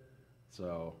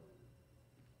 So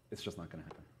it's just not going to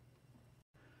happen.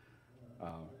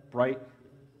 Bright,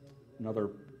 another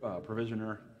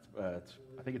provisioner. I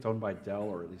think it's owned by Dell,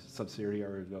 or at least a subsidiary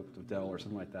of Dell or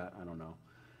something like that. I don't know.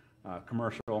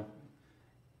 Commercial.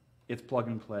 It's plug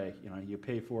and play. You know, you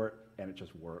pay for it and it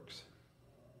just works.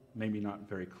 Maybe not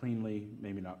very cleanly,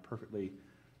 maybe not perfectly,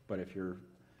 but if you're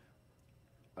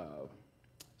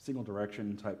single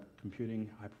direction type computing,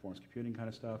 high performance computing kind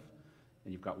of stuff,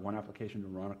 and you've got one application to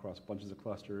run across bunches of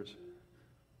clusters,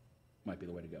 might be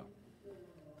the way to go.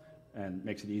 And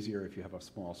makes it easier if you have a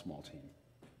small team.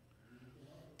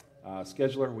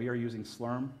 Scheduler, we are using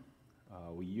Slurm.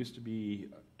 We used to be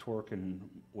Torque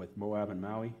with Moab and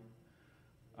Maui.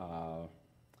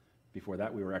 Before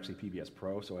that, we were actually PBS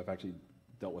Pro, so I've actually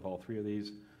dealt with all three of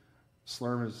these.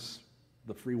 Slurm is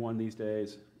the free one these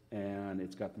days, and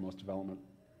it's got the most development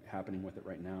happening with it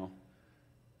right now,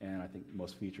 and I think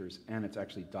most features, and it's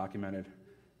actually documented,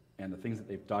 and the things that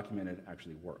they've documented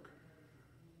actually work.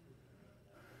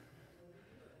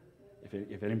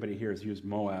 If anybody here has used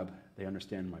Moab, they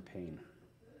understand my pain.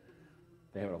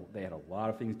 They had a lot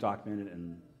of things documented,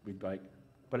 and we'd be like,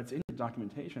 but it's in the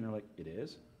documentation. They're like, it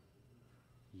is?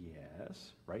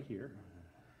 Yes, right here.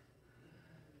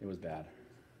 It was bad.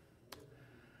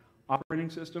 Operating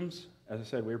systems, as I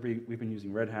said, we've been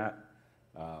using Red Hat.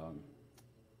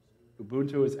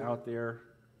 Ubuntu is out there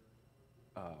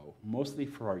mostly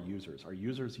for our users. Our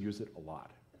users use it a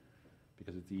lot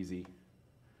because it's easy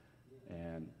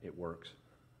and it works,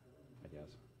 I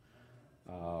guess.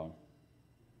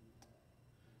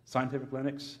 Scientific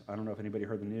Linux, I don't know if anybody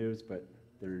heard the news, but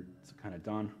it's kind of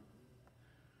done.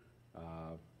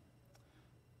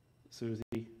 SUSE,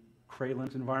 Cray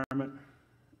Linux environment.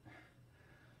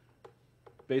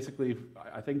 Basically,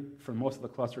 I think for most of the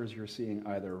clusters, you're seeing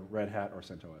either Red Hat or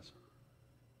CentOS.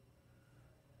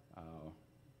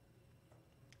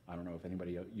 I don't know if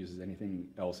anybody uses anything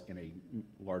else in a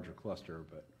larger cluster,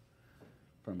 but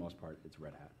for the most part, it's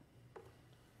Red Hat.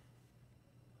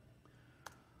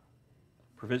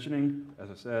 Provisioning, as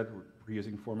I said, we're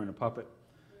using Foreman and Puppet.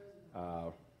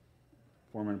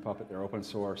 Foreman and Puppet, they're open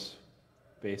source,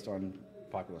 based on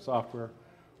popular software.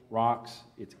 Rocks,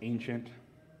 it's ancient.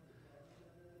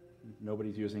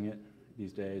 Nobody's using it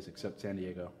these days except San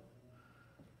Diego.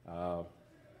 Not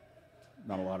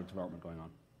a lot of development going on.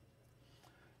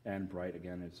 And Bright,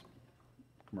 again, is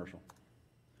commercial.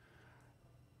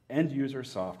 End user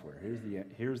software.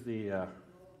 Here's the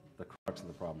crux of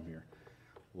the problem here.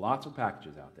 Lots of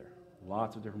packages out there,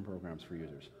 lots of different programs for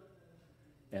users.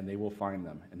 And they will find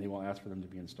them, and they will ask for them to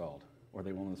be installed, or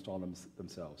they will install them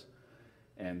themselves.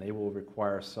 And they will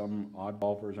require some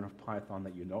oddball version of Python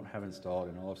that you don't have installed,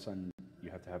 and all of a sudden you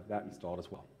have to have that installed as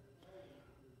well.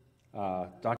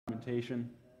 Documentation,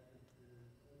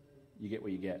 you get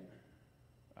what you get.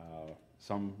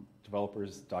 Some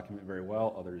developers document very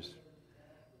well, others,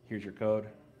 here's your code,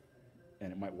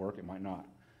 and it might work, it might not.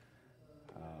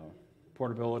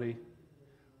 Portability,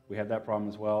 we had that problem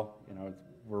as well. You know,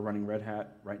 we're running Red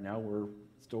Hat, right now we're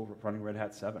still running Red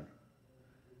Hat 7.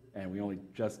 And we only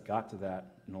just got to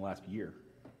that in the last year.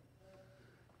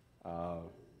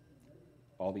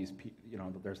 All these, you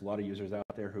know, there's a lot of users out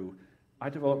there who, I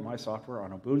developed my software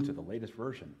on Ubuntu, the latest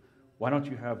version. Why don't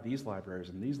you have these libraries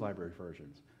and these library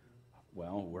versions?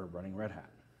 Well, we're running Red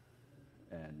Hat,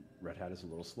 and Red Hat is a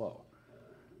little slow.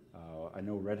 I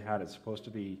know Red Hat is supposed to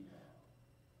be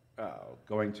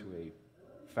going to a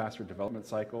faster development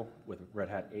cycle with Red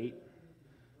Hat 8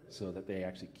 so that they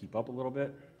actually keep up a little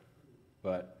bit,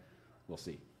 but we'll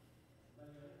see. Are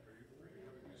you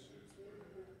having issues where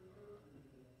the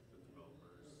developers don't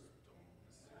necessarily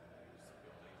use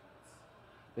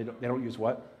build agents? They don't use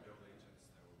what? Build agents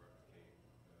that will replicate the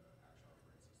actual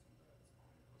operating system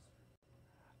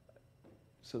that's in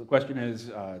cluster. So the question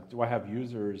is, do I have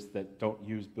users that don't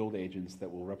use build agents that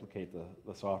will replicate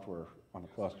the software on the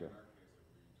cluster?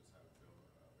 In our case, if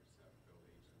we just have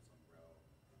build agents on RHEL,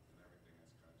 and everything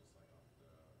is kind of just like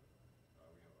off the,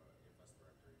 we have a EFS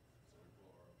directory, so we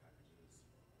pull our packages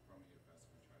from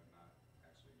EFS, and we try to not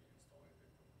actually install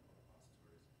anything from the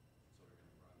repositories, so we're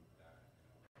going to run that,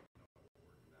 work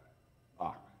that environment,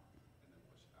 and then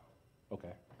push it out.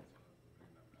 Okay. So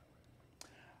limiting them that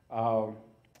way.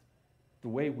 The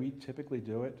way we typically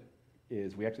do it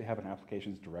is we actually have an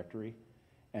applications directory,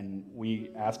 and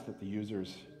we ask that the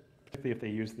users, particularly if they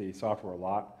use the software a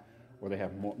lot, or they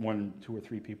have one, 2, or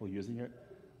 3 people using it,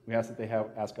 we ask that they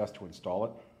ask us to install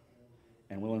it,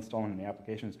 and we'll install it in the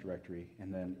applications directory,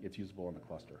 and then it's usable in the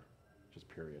cluster, just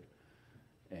period.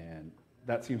 And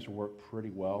that seems to work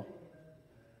pretty well.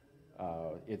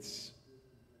 It's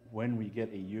when we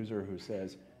get a user who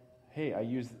says, hey,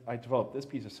 I developed this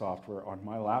piece of software on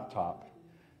my laptop,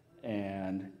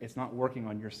 and it's not working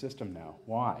on your system now.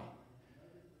 Why?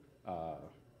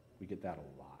 We get that a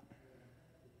lot.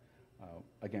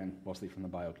 Again, mostly from the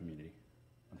bio community,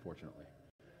 unfortunately.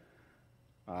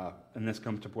 And this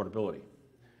comes to portability.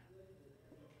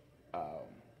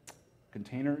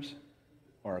 Containers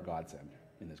are a godsend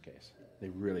in this case. They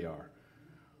really are.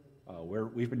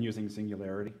 We've been using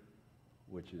Singularity,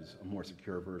 which is a more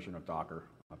secure version of Docker,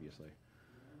 obviously.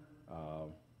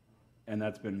 And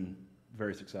that's been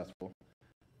very successful.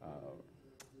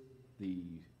 The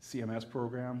CMS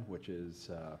program, which is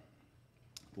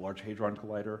the Large Hadron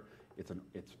Collider, It's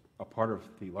a part of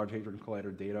the Large Hadron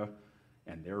Collider data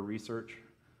and their research.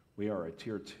 We are a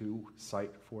tier 2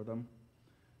 site for them,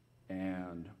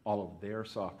 and all of their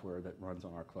software that runs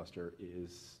on our cluster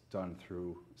is done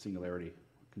through Singularity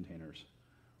containers,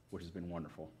 which has been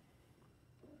wonderful.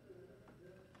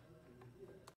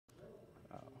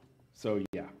 So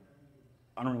yeah,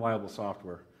 unreliable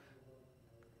software.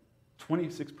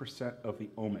 26% of the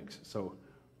omics, so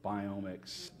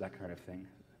biomics, that kind of thing,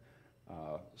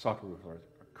 software are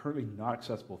currently not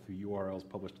accessible through URLs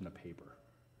published in the paper.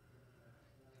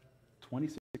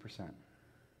 26%.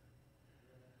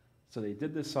 So they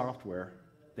did this software,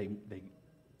 they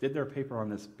did their paper on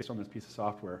this, based on this piece of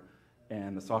software,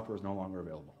 and the software is no longer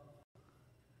available.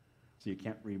 So you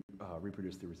can't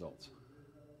reproduce the results.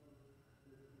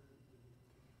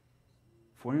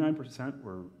 49%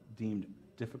 were deemed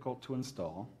difficult to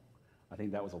install. I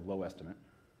think that was a low estimate.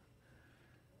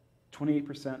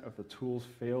 28% of the tools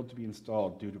failed to be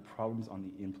installed due to problems on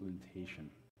the implementation.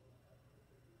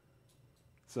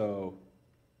 So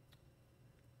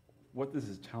what this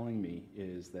is telling me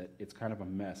is that it's kind of a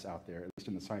mess out there, at least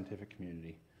in the scientific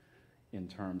community, in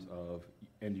terms of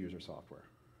end user software.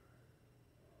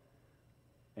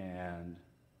 And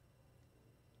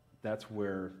that's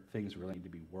where things really need to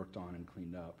be worked on and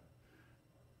cleaned up.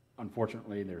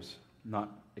 Unfortunately, there's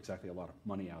not exactly a lot of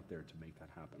money out there to make that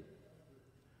happen.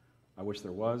 I wish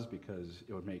there was, because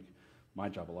it would make my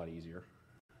job a lot easier.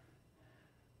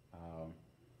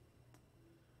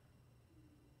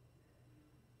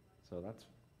 So that's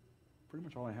pretty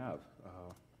much all I have.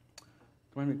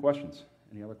 Do I have any questions?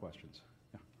 Any other questions?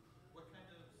 Yeah. What kind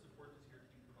of support does your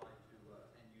team provide to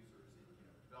end users in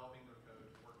developing their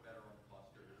code to work better on the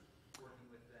clusters, working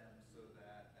with them so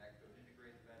that that code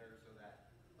integrates better, so that,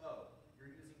 oh,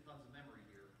 you're using tons of memory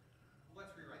here,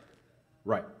 let's rewrite this then?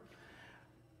 Right.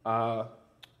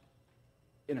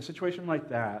 In a situation like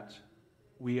that,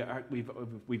 we've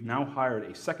now hired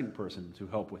a second person to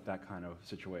help with that kind of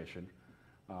situation.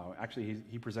 Actually,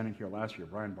 he presented here last year,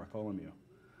 Brian Bartholomew.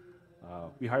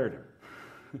 We hired him.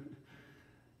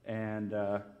 And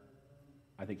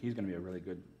I think he's going to be a really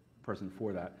good person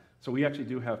for that. So we actually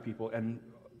do have people, and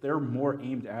they're more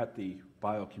aimed at the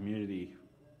bio community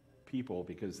people,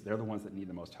 because they're the ones that need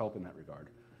the most help in that regard.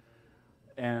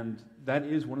 And that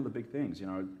is one of the big things,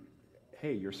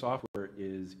 hey, your software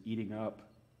is eating up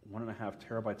 1.5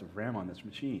 terabytes of RAM on this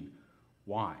machine.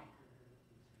 Why?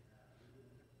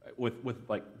 With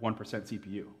like 1%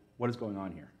 CPU. What is going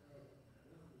on here?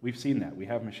 We've seen that. We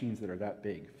have machines that are that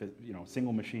big,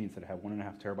 single machines that have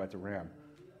 1.5 terabytes of RAM,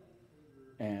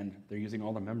 and they're using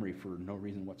all the memory for no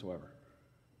reason whatsoever.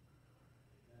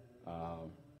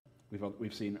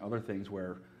 We've seen other things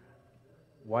where,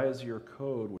 why is your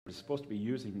code, which is supposed to be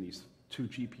using these 2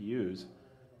 GPUs,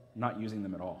 not using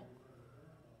them at all?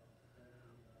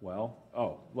 Well,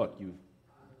 oh, look,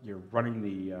 you're running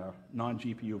the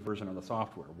non-GPU version of the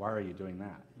software. Why are you doing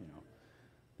that?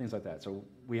 Things like that. So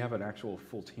we have an actual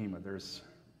full team, and there's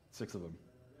 6 of them.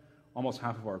 Almost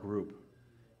half of our group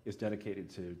is dedicated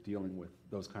to dealing with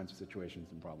those kinds of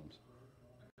situations and problems.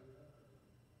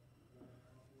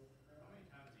 How many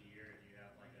times a year do you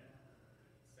have like a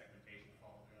segmentation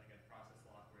fault or like a process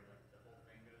lock where like the whole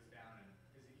thing goes down? And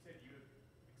because you said you have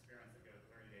experiments that go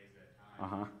 30 days at a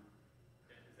time.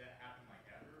 Does that happen like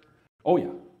ever? Oh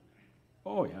yeah.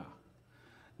 Oh yeah.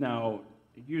 Now,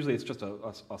 usually it's just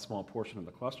a small portion of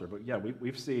the cluster, but yeah,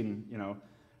 we've seen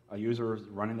a user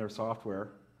running their software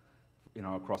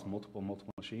across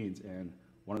multiple machines, and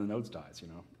one of the nodes dies,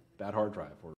 bad hard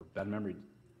drive or bad memory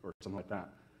or something like that,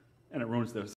 and it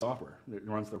ruins the software. It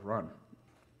runs the run.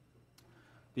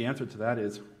 The answer to that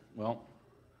is, well,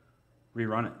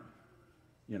 rerun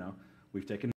it. We've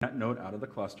taken that node out of the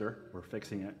cluster, we're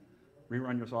fixing it,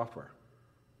 rerun your software.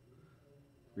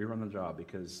 Rerun the job,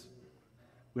 because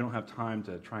we don't have time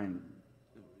to try and,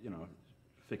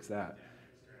 fix that.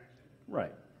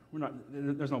 Right.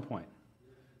 There's no point.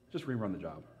 Just rerun the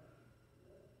job.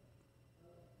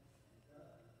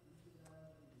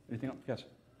 Anything else? Yes?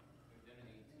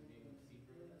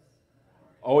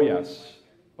 Oh, yes.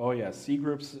 Oh, yes. C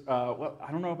groups, well,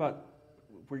 I don't know about,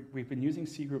 we've been using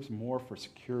C groups more for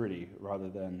security rather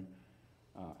than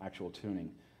actual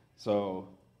tuning. So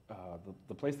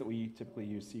the place that we typically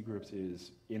use C groups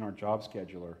is in our job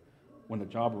scheduler. When the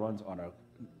job runs on a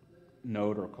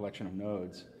node or a collection of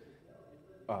nodes,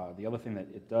 the other thing that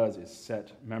it does is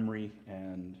set memory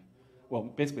and, well,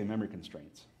 basically memory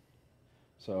constraints.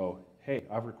 So, hey,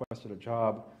 I've requested a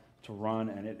job to run,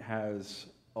 and it has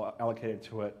allocated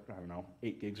to it,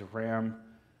 8 gigs of RAM,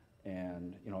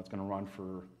 and it's going to run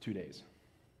for 2 days.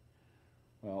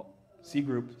 Well, C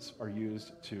groups are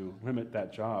used to limit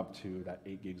that job to that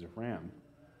 8 gigs of RAM,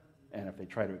 and if they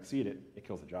try to exceed it, it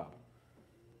kills the job.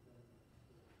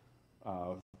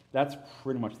 That's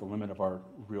pretty much the limit of our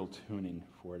real tuning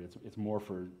for it. It's more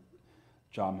for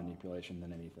job manipulation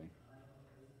than anything. Have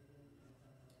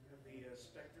the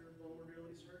Spectre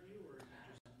vulnerabilities hurt you, or are you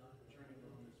just not turning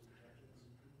on those protections?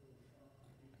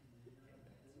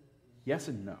 Yes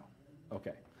and no.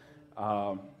 Okay.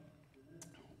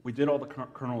 We did all the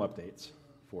kernel updates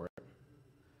for it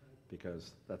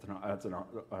because that's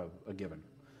a given.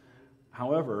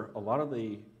 However, a lot of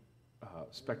the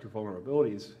Spectre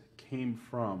vulnerabilities came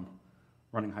from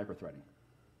running hyperthreading.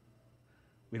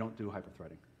 We don't do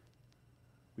hyperthreading.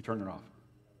 We turned it off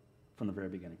from the very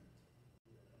beginning.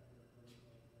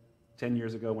 10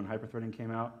 years ago when hyperthreading came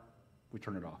out, we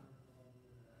turned it off.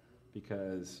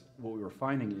 Because what we were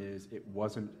finding is it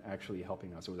wasn't actually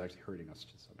helping us, it was actually hurting us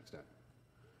to some extent.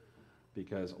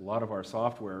 Because a lot of our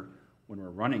software, when we're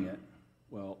running it,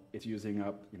 well, it's using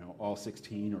up all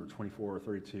 16 or 24 or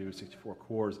 32, 64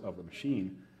 cores of the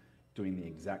machine doing the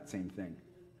exact same thing.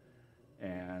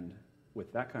 And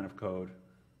with that kind of code,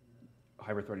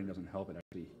 hyperthreading doesn't help, it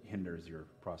actually hinders your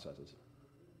processes.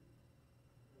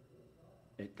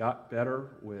 It got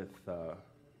better with the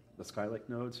Skylake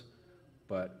nodes,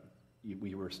 but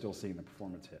we were still seeing the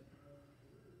performance hit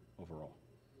overall.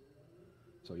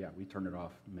 So yeah, we turned it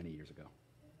off many years ago.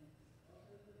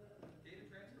 Data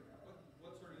transfer,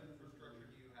 what sort of infrastructure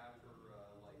do you have for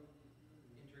like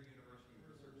inter-university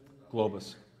research and stuff?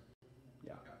 Globus.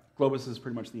 Yeah. Okay. Globus is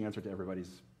pretty much the answer to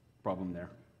everybody's problem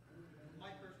there. My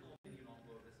personal opinion on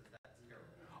Globus is that it's terrible.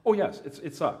 Oh yes,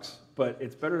 it sucks, but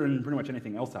it's better than pretty much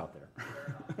anything else out there.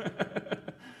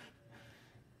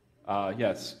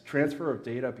 Yes, transfer of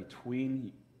data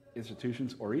between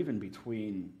institutions or even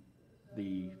between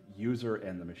the user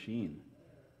and the machine,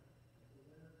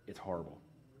 it's horrible.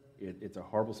 It's a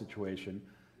horrible situation.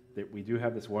 That we do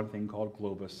have this one thing called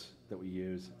Globus that we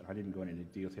use. I didn't go into any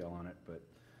detail on it, but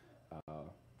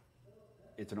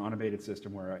it's an automated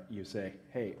system where you say,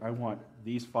 hey, I want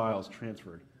these files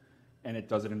transferred, and it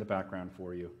does it in the background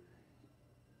for you,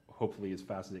 hopefully as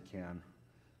fast as it can,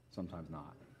 sometimes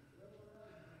not.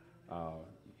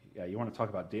 Yeah, you want to talk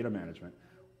about data management.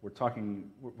 We're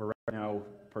right now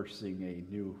purchasing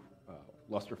a new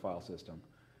Lustre file system,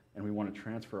 and we want to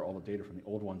transfer all the data from the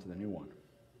old one to the new one.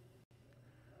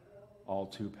 All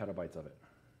 2 petabytes of it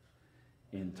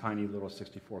in tiny little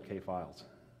 64K files.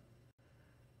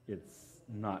 It's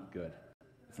not good.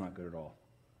 It's not good at all.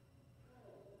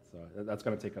 So that's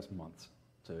going to take us months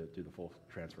to do the full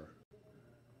transfer.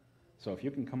 So if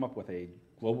you can come up with a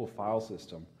global file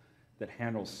system that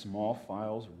handles small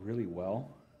files really well,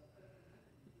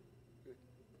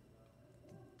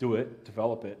 do it,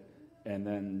 develop it, and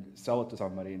then sell it to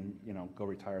somebody and go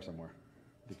retire somewhere,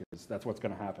 because that's what's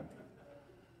going to happen.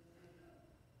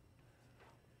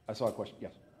 I saw a question.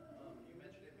 Yes. You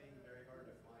mentioned it being very hard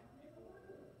to find people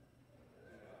to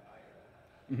hire.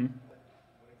 Mm-hmm.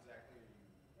 What exactly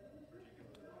are you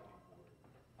particularly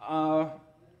looking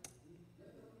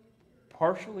for?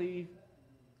 Partially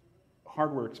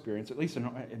hardware experience, at least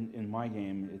in my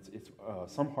game, it's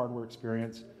some hardware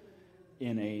experience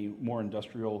in a more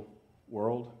industrial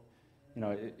world.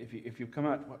 If you come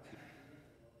out,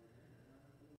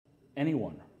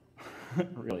 anyone,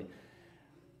 really,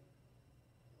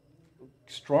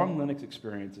 strong Linux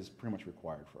experience is pretty much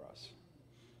required for us.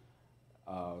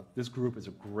 This group is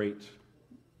a great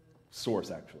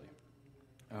source, actually.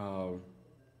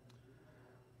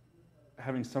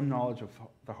 Having some knowledge of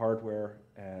the hardware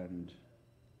and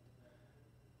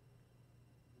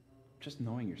just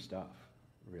knowing your stuff,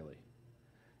 really.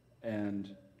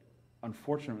 And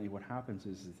unfortunately, what happens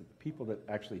is that the people that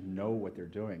actually know what they're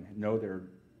doing, know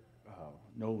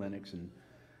Linux and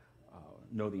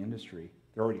know the industry,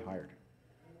 they're already hired.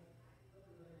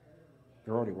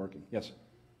 They're already working. Yes?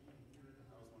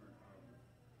 I was wondering, it's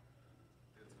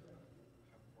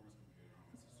a high-performance computing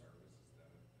as a service, is that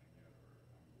a thing yet,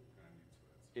 or I'm kind of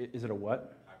new to it? Is it a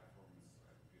what? High-performance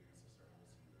computing as a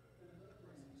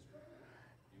service in the enterprise industry.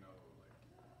 You know, like,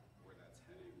 where that's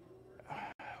heading, or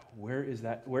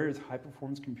Where is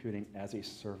high-performance computing as a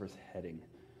service heading?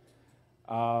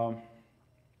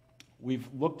 We've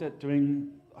looked at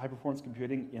doing high-performance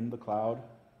computing in the cloud.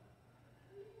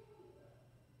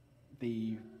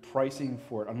 The pricing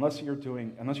for it, unless you're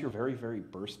very, very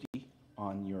bursty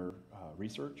on your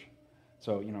research.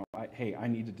 So, I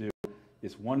need to do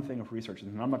this one thing of research,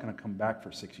 and then I'm not going to come back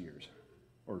for 6 years,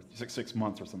 or six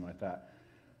months, or something like that.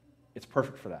 It's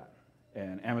perfect for that.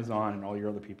 And Amazon and all your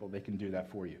other people, they can do that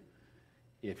for you.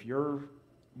 If you're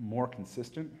more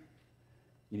consistent,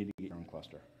 you need to get your own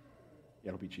cluster.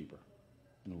 It'll be cheaper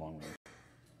in the long run.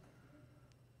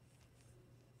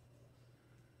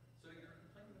 So you're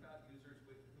complaining about users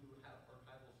who have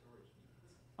archival storage needs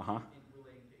Uh-huh. in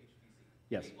relating to HPC.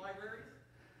 Yes. Tape libraries?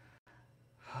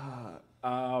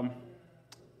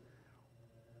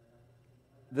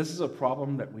 This is a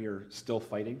problem that we are still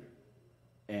fighting,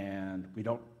 and we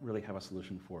don't really have a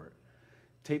solution for it.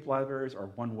 Tape libraries are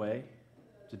one way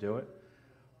to do it,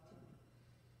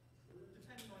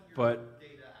 Depending on your but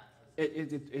data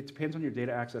access. it depends on your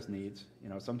data access needs. You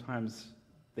know, sometimes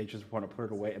they just want to put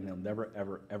it away and they'll never,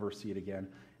 ever, ever see it again,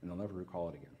 and they'll never recall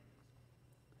it again.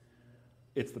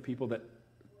 It's the people that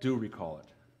do recall it.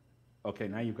 Okay,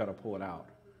 now you've got to pull it out.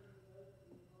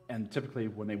 And typically,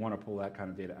 when they want to pull that kind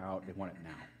of data out, they want it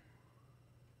now,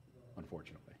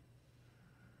 unfortunately.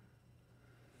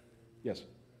 Yes? How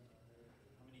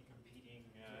many competing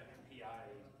MPI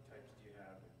types do you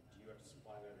have? Do you have to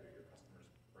supply that, or do your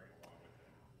customers bring it along with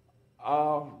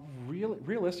them?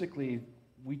 Realistically,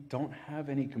 we don't have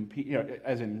any compete, you know,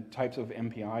 as in types of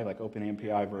MPI, like open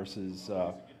MPI versus. As you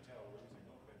can tell, we're using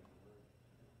open.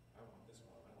 I want this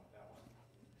one. I want that one.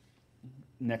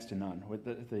 Next to none.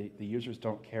 The users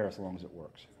don't care as long as it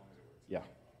works. As long as it works. Yeah.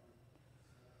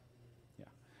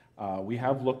 Yeah. We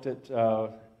have looked at.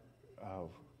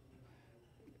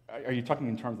 Are you talking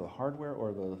in terms of the hardware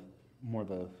or more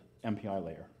the MPI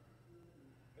layer?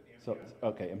 But the MPI, So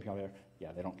okay, MPI layer.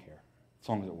 Yeah, they don't care as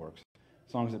long as it works.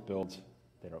 As long as it builds,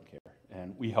 they don't care.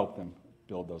 And we help them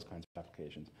build those kinds of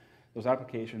applications. Those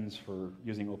applications for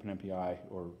using OpenMPI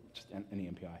or just any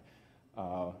MPI,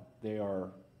 they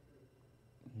are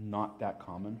not that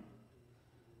common.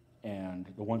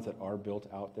 And the ones that are built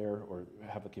out there or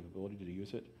have the capability to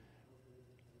use it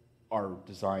are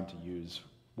designed to use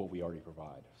what we already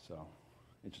provide. So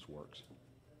it just works.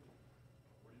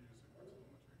 What are you using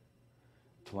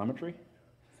for telemetry?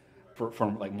 Telemetry?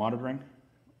 For like monitoring?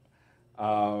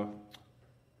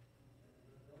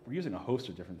 We're using a host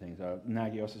of different things.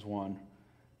 Nagios is one.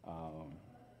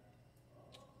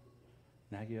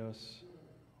 Nagios,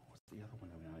 what's the other one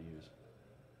that we now use?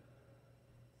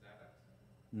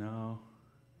 No.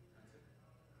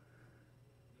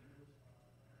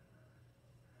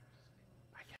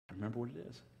 I can't remember what it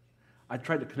is. I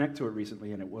tried to connect to it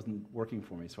recently and it wasn't working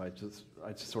for me, so I just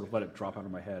sort of let it drop out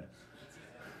of my head.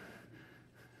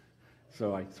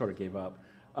 So I sort of gave up.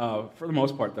 For the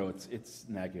most part, though, it's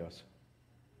Nagios.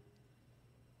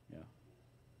 Yeah.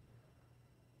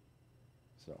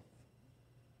 So.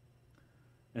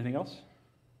 Anything else?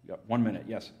 You got 1 minute.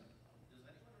 Yes. Does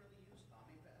anyone really use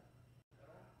Omnipath at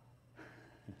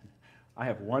all? I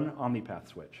have one OmniPath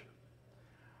switch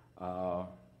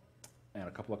and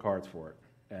a couple of cards for it,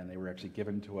 and they were actually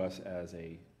given to us as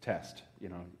a test. You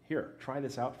know, here, try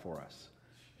this out for us.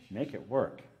 Make it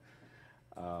work.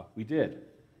 We did.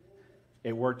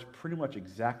 It worked pretty much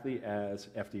exactly as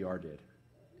FDR did.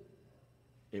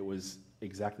 It was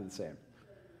exactly the same.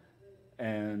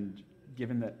 And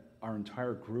given that our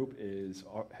entire group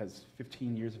has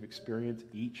 15 years of experience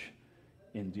each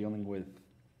in dealing with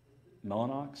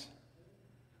Mellanox,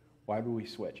 why would we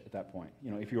switch at that point?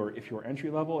 You know, if you're entry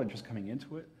level and just coming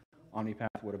into it,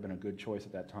 OmniPath would have been a good choice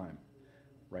at that time.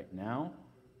 Right now,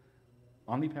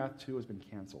 OmniPath 2 has been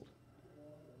canceled.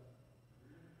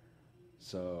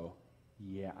 So,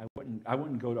 yeah, I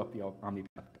wouldn't go up the OmniPath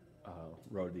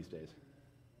road these days.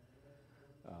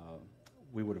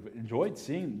 We would have enjoyed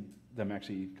seeing them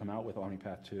actually come out with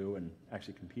OmniPath 2 and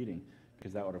actually competing,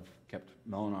 because that would have kept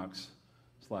Mellanox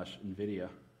 / NVIDIA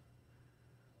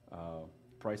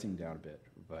pricing down a bit.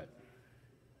 But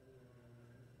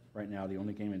right now, the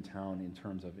only game in town in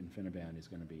terms of InfiniBand is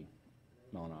going to be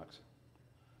Mellanox.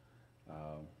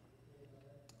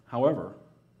 However,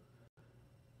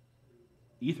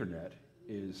 Ethernet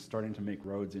is starting to make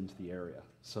roads into the area.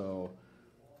 So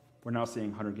we're now seeing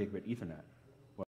 100 gigabit Ethernet.